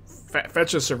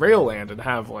fetch a Surveil land and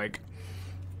have like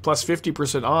plus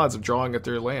 50% odds of drawing a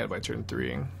 3rd land by turn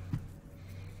 3.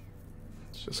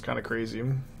 It's just kind of crazy.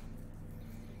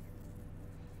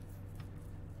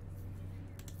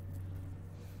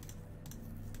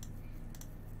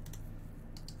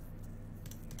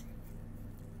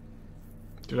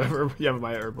 Dude,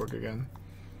 Yavimaya Urborg again.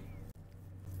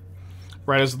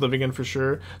 Rhinos Living End for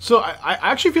sure. So I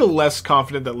actually feel less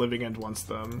confident that Living End wants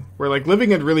them. Where like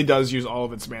Living End really does use all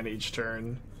of its mana each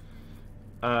turn.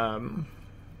 But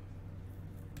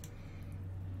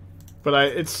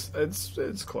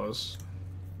it's close.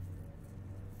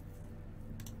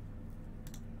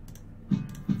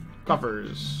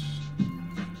 Coffers.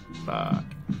 Fuck.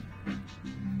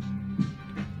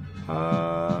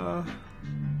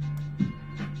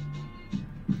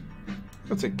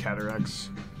 Let's take Cataracts.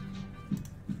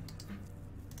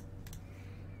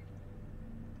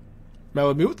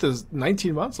 Malamute is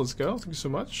 19 months. Let's go. Thank you so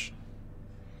much.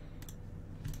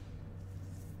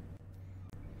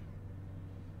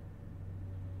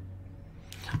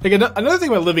 Like another thing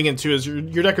about Living In too is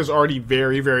your deck is already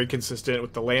very, very consistent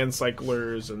with the land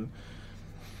cyclers and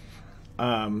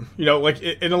you know, like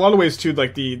in a lot of ways too,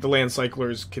 like the land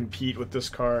cyclers compete with this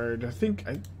card. I think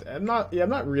I'm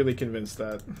not really convinced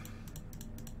that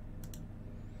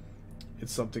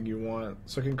it's something you want.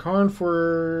 So I can Karn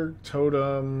for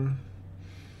Totem.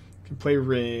 Can play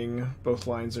Ring. Both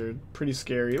lines are pretty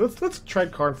scary. Let's try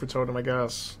Karn for Totem, I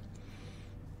guess.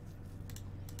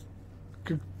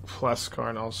 Could plus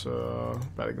Karn also.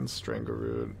 Bad against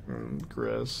Strangleroot and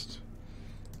Grist.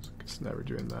 So I guess never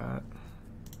doing that.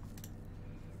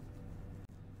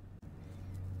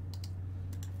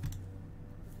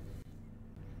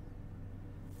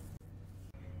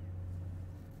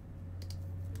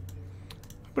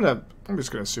 I'm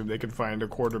just gonna assume they can find a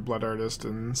quarter Blood Artist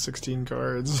and 16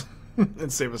 cards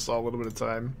and save us all a little bit of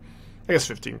time. I guess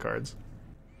 15 cards.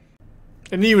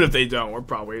 And even if they don't, we're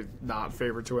probably not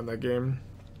favored to win that game.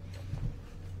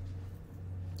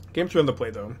 Game 2 on the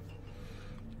play though.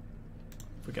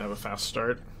 If we can have a fast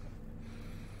start.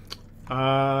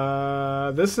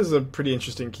 This is a pretty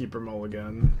interesting keeper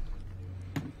mulligan.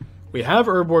 We have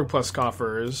Urborg plus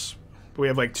Coffers. We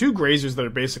have like 2 Grazers that are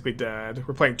basically dead.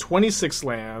 We're playing 26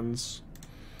 lands.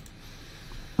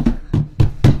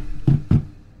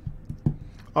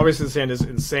 Obviously, this hand is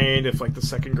insane if like the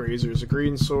second Grazer is a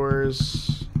green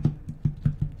source.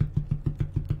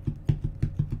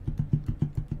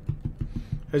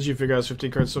 How did you figure out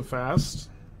 15 cards so fast?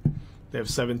 They have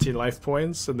 17 life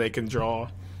points, and they can draw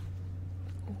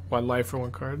 1 life for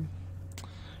 1 card.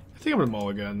 I think I'm gonna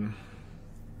mulligan.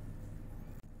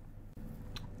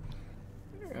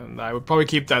 And I would probably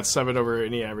keep that 7 over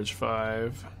any average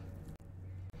 5.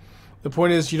 The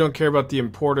point is, you don't care about the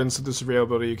importance of this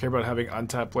availability, you care about having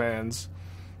untapped lands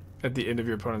at the end of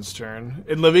your opponent's turn.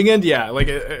 In Living End, yeah, like,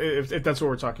 if that's what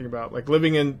we're talking about. Like,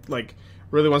 Living End, like,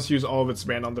 really wants to use all of its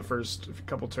mana on the first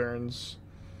couple turns.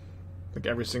 Like,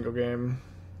 every single game.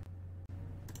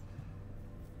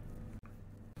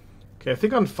 Okay, I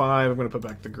think on 5, I'm going to put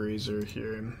back the Grazer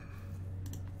here.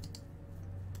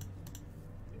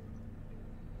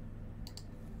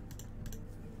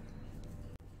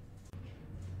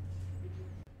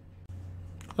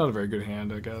 Not a very good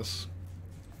hand, I guess.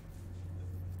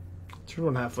 Turn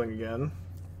 1 halfling again.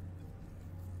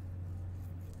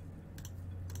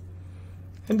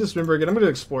 And Dismember again. I'm going to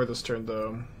explore this turn,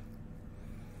 though.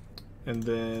 And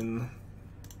then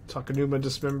Takenuma,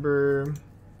 Dismember.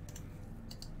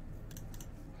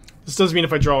 This does mean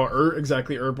if I draw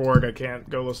exactly Urborg, I can't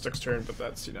Golos next turn, but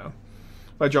that's, you know.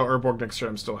 If I draw Urborg next turn,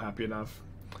 I'm still happy enough.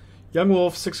 Young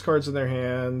Wolf, 6 cards in their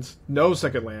hand. No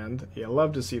second land. Yeah,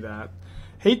 love to see that.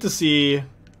 Hate to see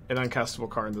an uncastable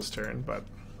Karn this turn, but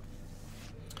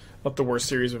not the worst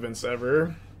series of events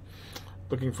ever.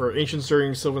 Looking for Ancient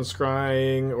Stirring, Sylvan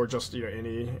Scrying, or just, you know,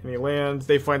 any land.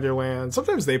 They find their land.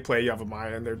 Sometimes they play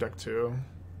Yavimaya in their deck too.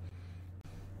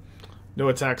 No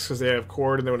attacks because they have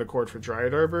Cord, and they want a Cord for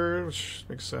Dryad Arbor, which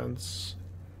makes sense.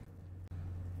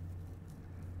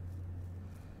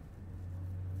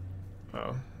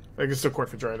 Oh, I guess still Cord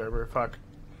for Dryad Arbor. Fuck.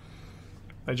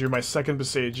 I drew my second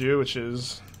Boseiju, which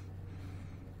is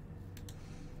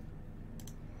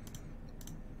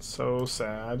so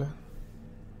sad.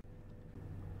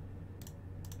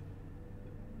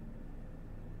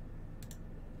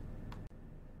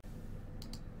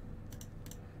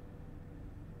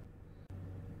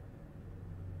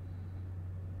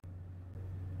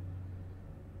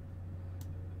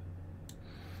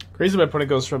 Crazy my opponent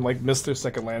goes from like miss their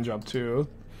second land drop to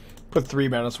put 3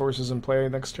 mana sources in play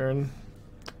next turn.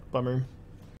 Bummer.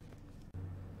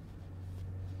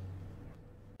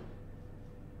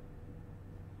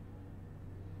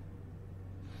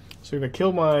 So you're gonna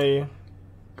kill my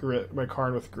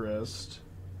Karn with Grist.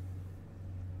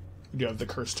 You have the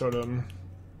Cursed Totem.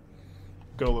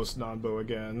 Golos Nonbo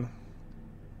again.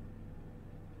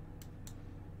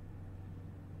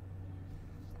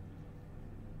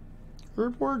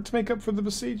 Urborg to make up for the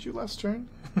Boseiju last turn.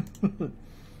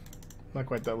 Not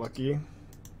quite that lucky.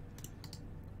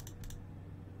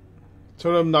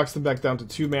 Totem knocks them back down to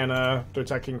 2 mana. They're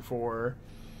attacking for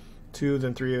 2,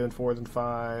 then 3, then 4, then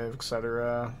 5,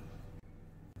 etc.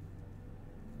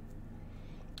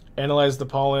 Analyze the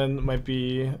Pollen might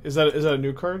be. Is that a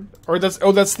new card? Or that's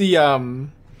the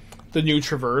new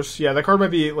Traverse. Yeah, that card might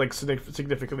be like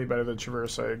significantly better than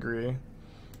Traverse. I agree.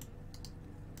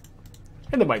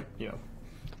 And it might, you know,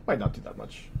 might not do that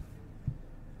much.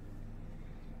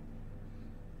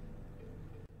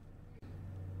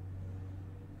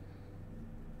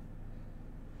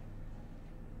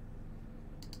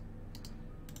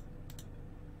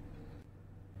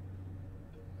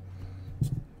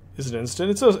 Is it instant?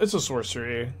 It's a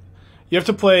sorcery. You have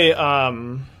to play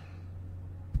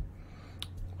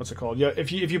what's it called? Yeah,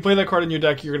 if you play that card in your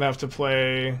deck, you're gonna have to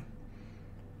play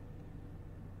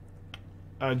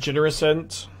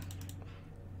Generosent.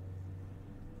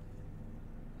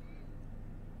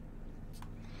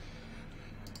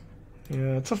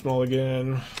 Yeah, tough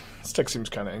mulligan. This deck seems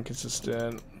kind of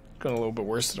inconsistent. Going a little bit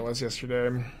worse than it was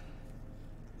yesterday.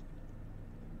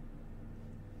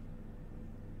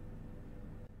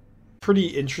 Pretty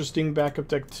interesting backup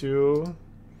deck too.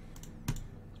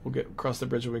 We'll get across the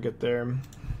bridge when we get there.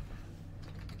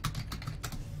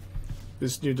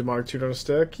 This new Demonic Tutor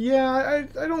deck. Yeah,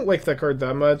 I don't like that card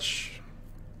that much.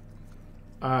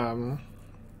 Nor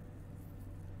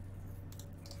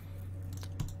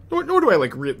do I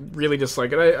like really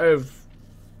dislike it. I have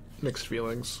mixed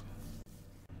feelings.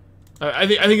 I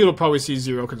think it'll probably see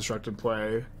 0 constructed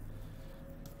play.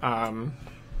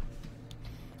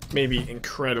 Maybe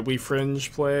incredibly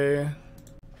fringe play.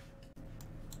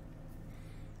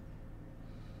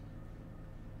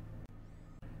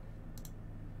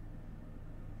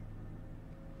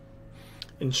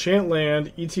 Enchant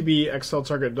land, ETB, exile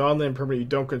target non-land permanent you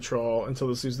don't control until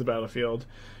this leaves the battlefield.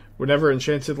 Whenever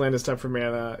enchanted land is tapped for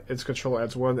mana, its control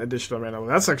adds 1 additional mana. Well,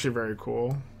 that's actually very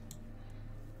cool.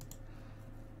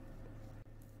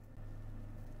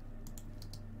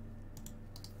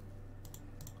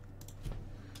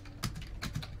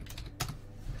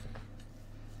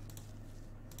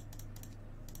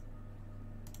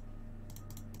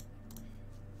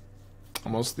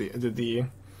 Almost did the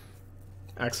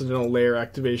accidental Lair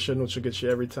activation, which will get you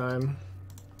every time.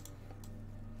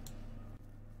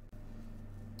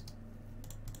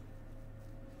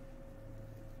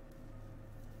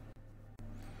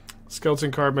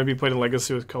 Skeleton card might be played in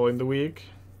Legacy with Culling the Weak.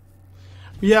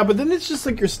 Yeah, but then it's just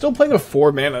like you're still playing a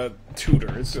 4-mana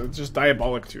tutor. It's just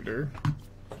Diabolic Tutor.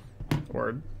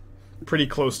 Or pretty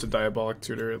close to Diabolic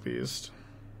Tutor, at least.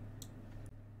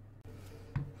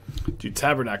 Dude,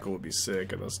 Tabernacle would be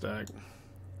sick in this deck.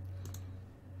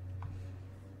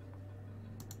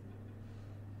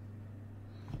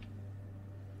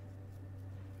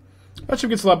 Matchup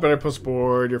gets a lot better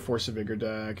post-board. Your Force of Vigor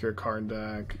deck, your Karn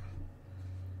deck.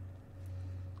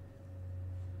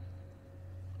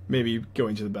 Maybe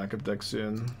going to the backup deck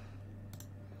soon.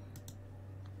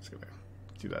 Just gonna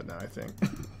do that now, I think.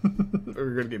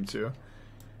 We're going to game 2.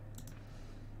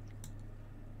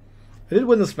 I did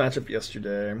win this matchup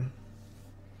yesterday. I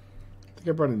think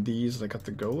I brought in these and I got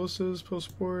the Goloses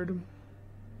post-board.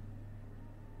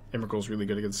 Emrakul's really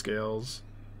good against scales.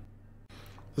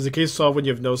 Does the case solve when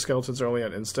you have no skeletons or only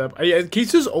on instep?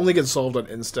 Cases only get solved on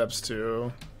insteps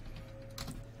too.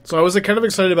 So I was kind of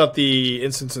excited about the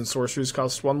instants and sorceries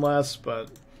cost 1 less, but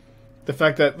the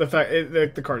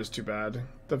card is too bad.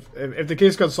 If the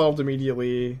case got solved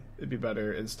immediately, it'd be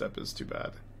better. Instep is too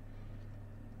bad.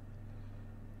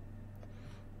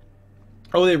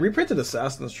 Oh, they reprinted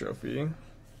Assassin's Trophy.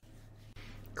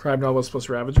 Crime Novelist plus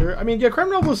Ravager. I mean, yeah, Crime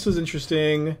Novelist is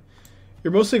interesting.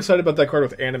 You're mostly excited about that card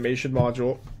with Animation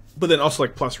Module, but then also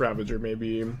like plus Ravager,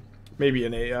 maybe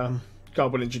in a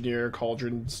Goblin Engineer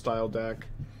Cauldron style deck.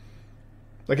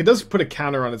 Like it does put a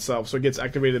counter on itself, so it gets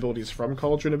activated abilities from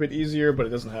Cauldron a bit easier, but it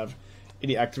doesn't have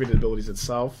any activated abilities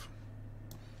itself.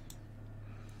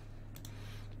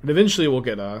 But eventually we'll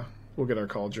get our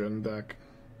Cauldron deck,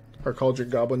 our Cauldron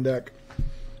Goblin deck.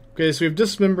 Okay, so we have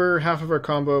Dismember, half of our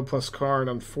combo plus Karn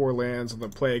on 4 lands on the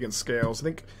play against scales. I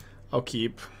think I'll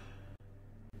keep.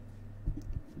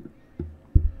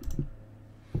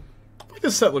 I think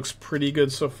this set looks pretty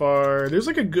good so far. There's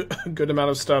like a good amount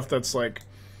of stuff that's like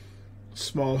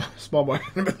small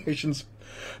modifications.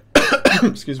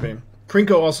 Excuse me.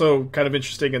 Krinko also kind of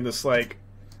interesting in this like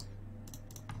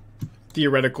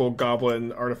theoretical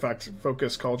goblin artifact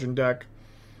focused Cauldron deck.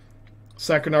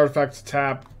 Sack an artifact to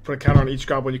tap, put a counter on each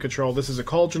goblin you control. This is a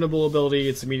Cauldronable ability,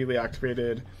 it's immediately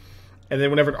activated. And then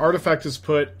whenever an artifact is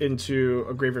put into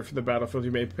a graveyard for the battlefield,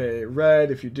 you may pay red.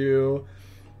 If you do,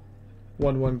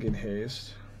 1/1 gain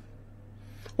haste.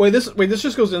 Wait, this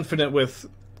just goes infinite with...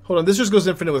 Hold on, this just goes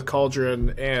infinite with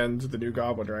Cauldron and the new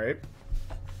Goblin, right?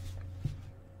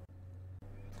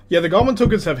 Yeah, the Goblin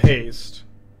tokens have haste.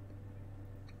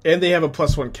 And they have a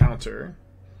 +1 counter.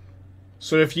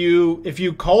 So if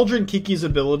you Cauldron Kiki's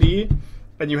ability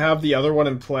and you have the other one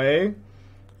in play,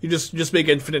 you just make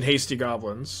infinite hasty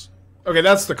goblins. Okay,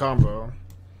 that's the combo.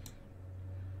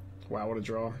 Wow, what a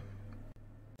draw.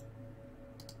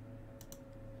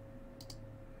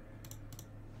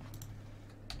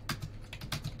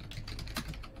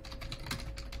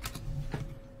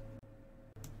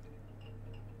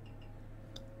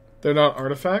 They're not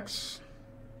artifacts?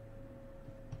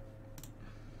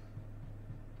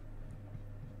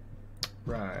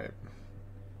 Right.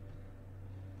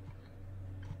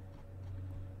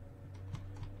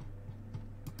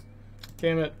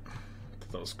 Damn it. I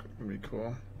thought that was going to be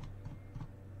cool.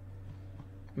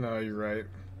 No, you're right.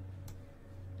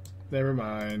 Never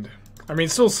mind. I mean,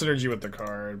 still synergy with the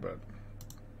card, but...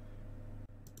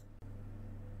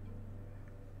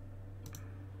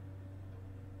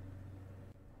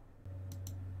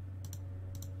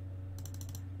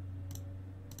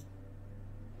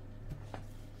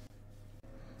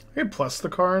 Okay, plus the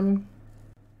Karn.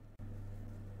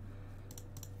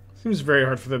 Seems very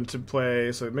hard for them to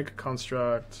play, so make a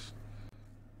construct.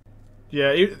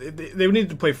 Yeah, they would need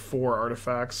to play 4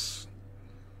 artifacts.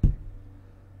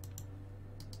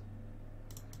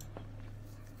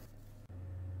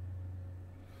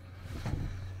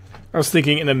 I was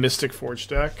thinking in a Mystic Forge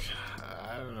deck.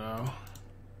 I don't know.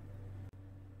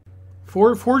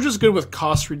 Forge is good with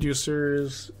cost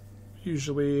reducers,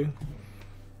 usually.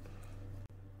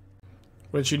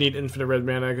 Once you need infinite red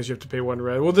mana because you have to pay 1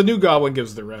 red. Well, the new Goblin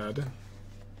gives the red.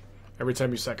 Every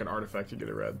time you sack an artifact, you get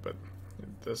a red, but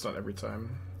that's not every time.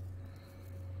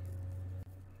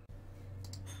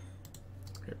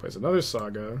 Okay, plays another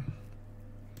Saga.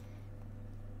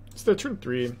 It's their turn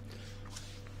 3.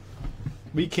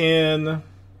 We can...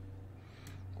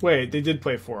 Wait, they did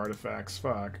play 4 artifacts.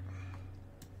 Fuck.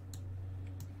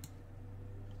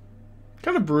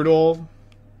 Kind of brutal.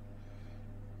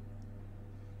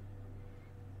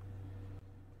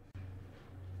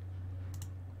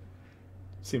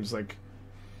 Seems like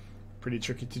pretty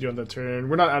tricky to do on that turn.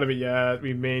 We're not out of it yet.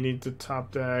 We may need to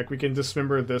top deck. We can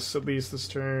dismember this at least this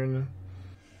turn.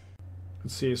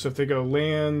 Let's see. So if they go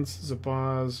lands,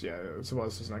 Zabaz. Yeah,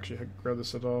 Zabaz doesn't actually grow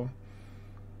this at all.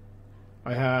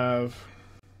 I have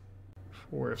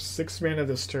 6 mana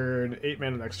this turn, 8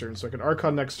 mana next turn. So I can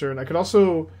Archon next turn. I could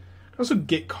also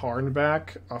get Karn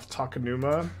back off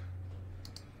Takenuma.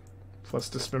 Plus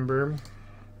Dismember.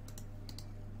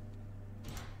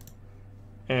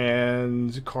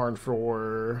 And Karn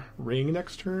for Ring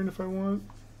next turn if I want.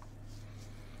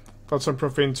 Thoughts on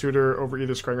Profane Tutor over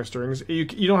either Scrying or Stirrings. You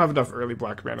don't have enough early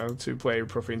black mana to play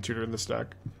Profane Tutor in this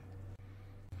deck.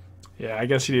 Yeah, I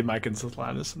guess you need Mycon's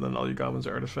Atlantis and then all your goblins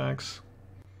are artifacts.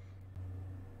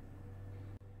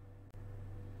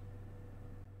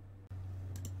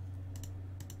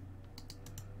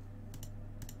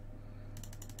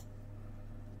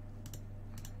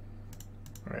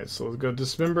 Alright, so let's go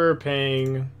Dismember,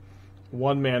 paying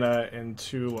 1 mana and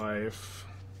 2 life.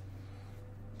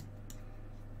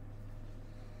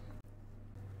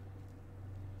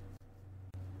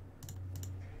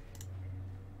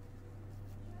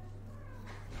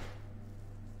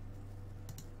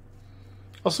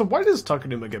 Also, why does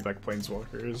Takenuma get back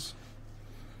Planeswalkers?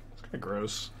 It's kind of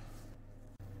gross.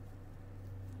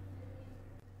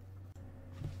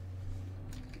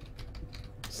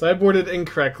 Sideboarded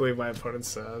incorrectly, my opponent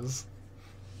says.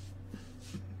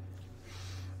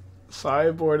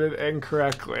 Sideboarded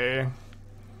incorrectly.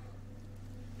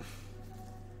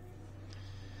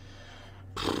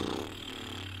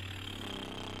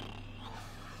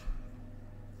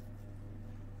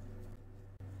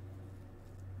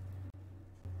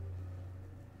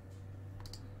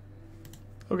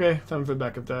 Okay, time for the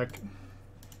backup deck.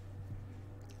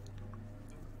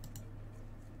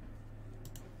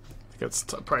 It's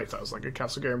probably sounds like a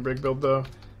Castle Garen Brig build though.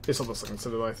 Based on the Sunken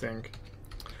Citadel, I think.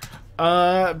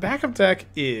 Backup deck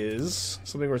is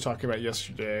something we were talking about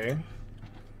yesterday.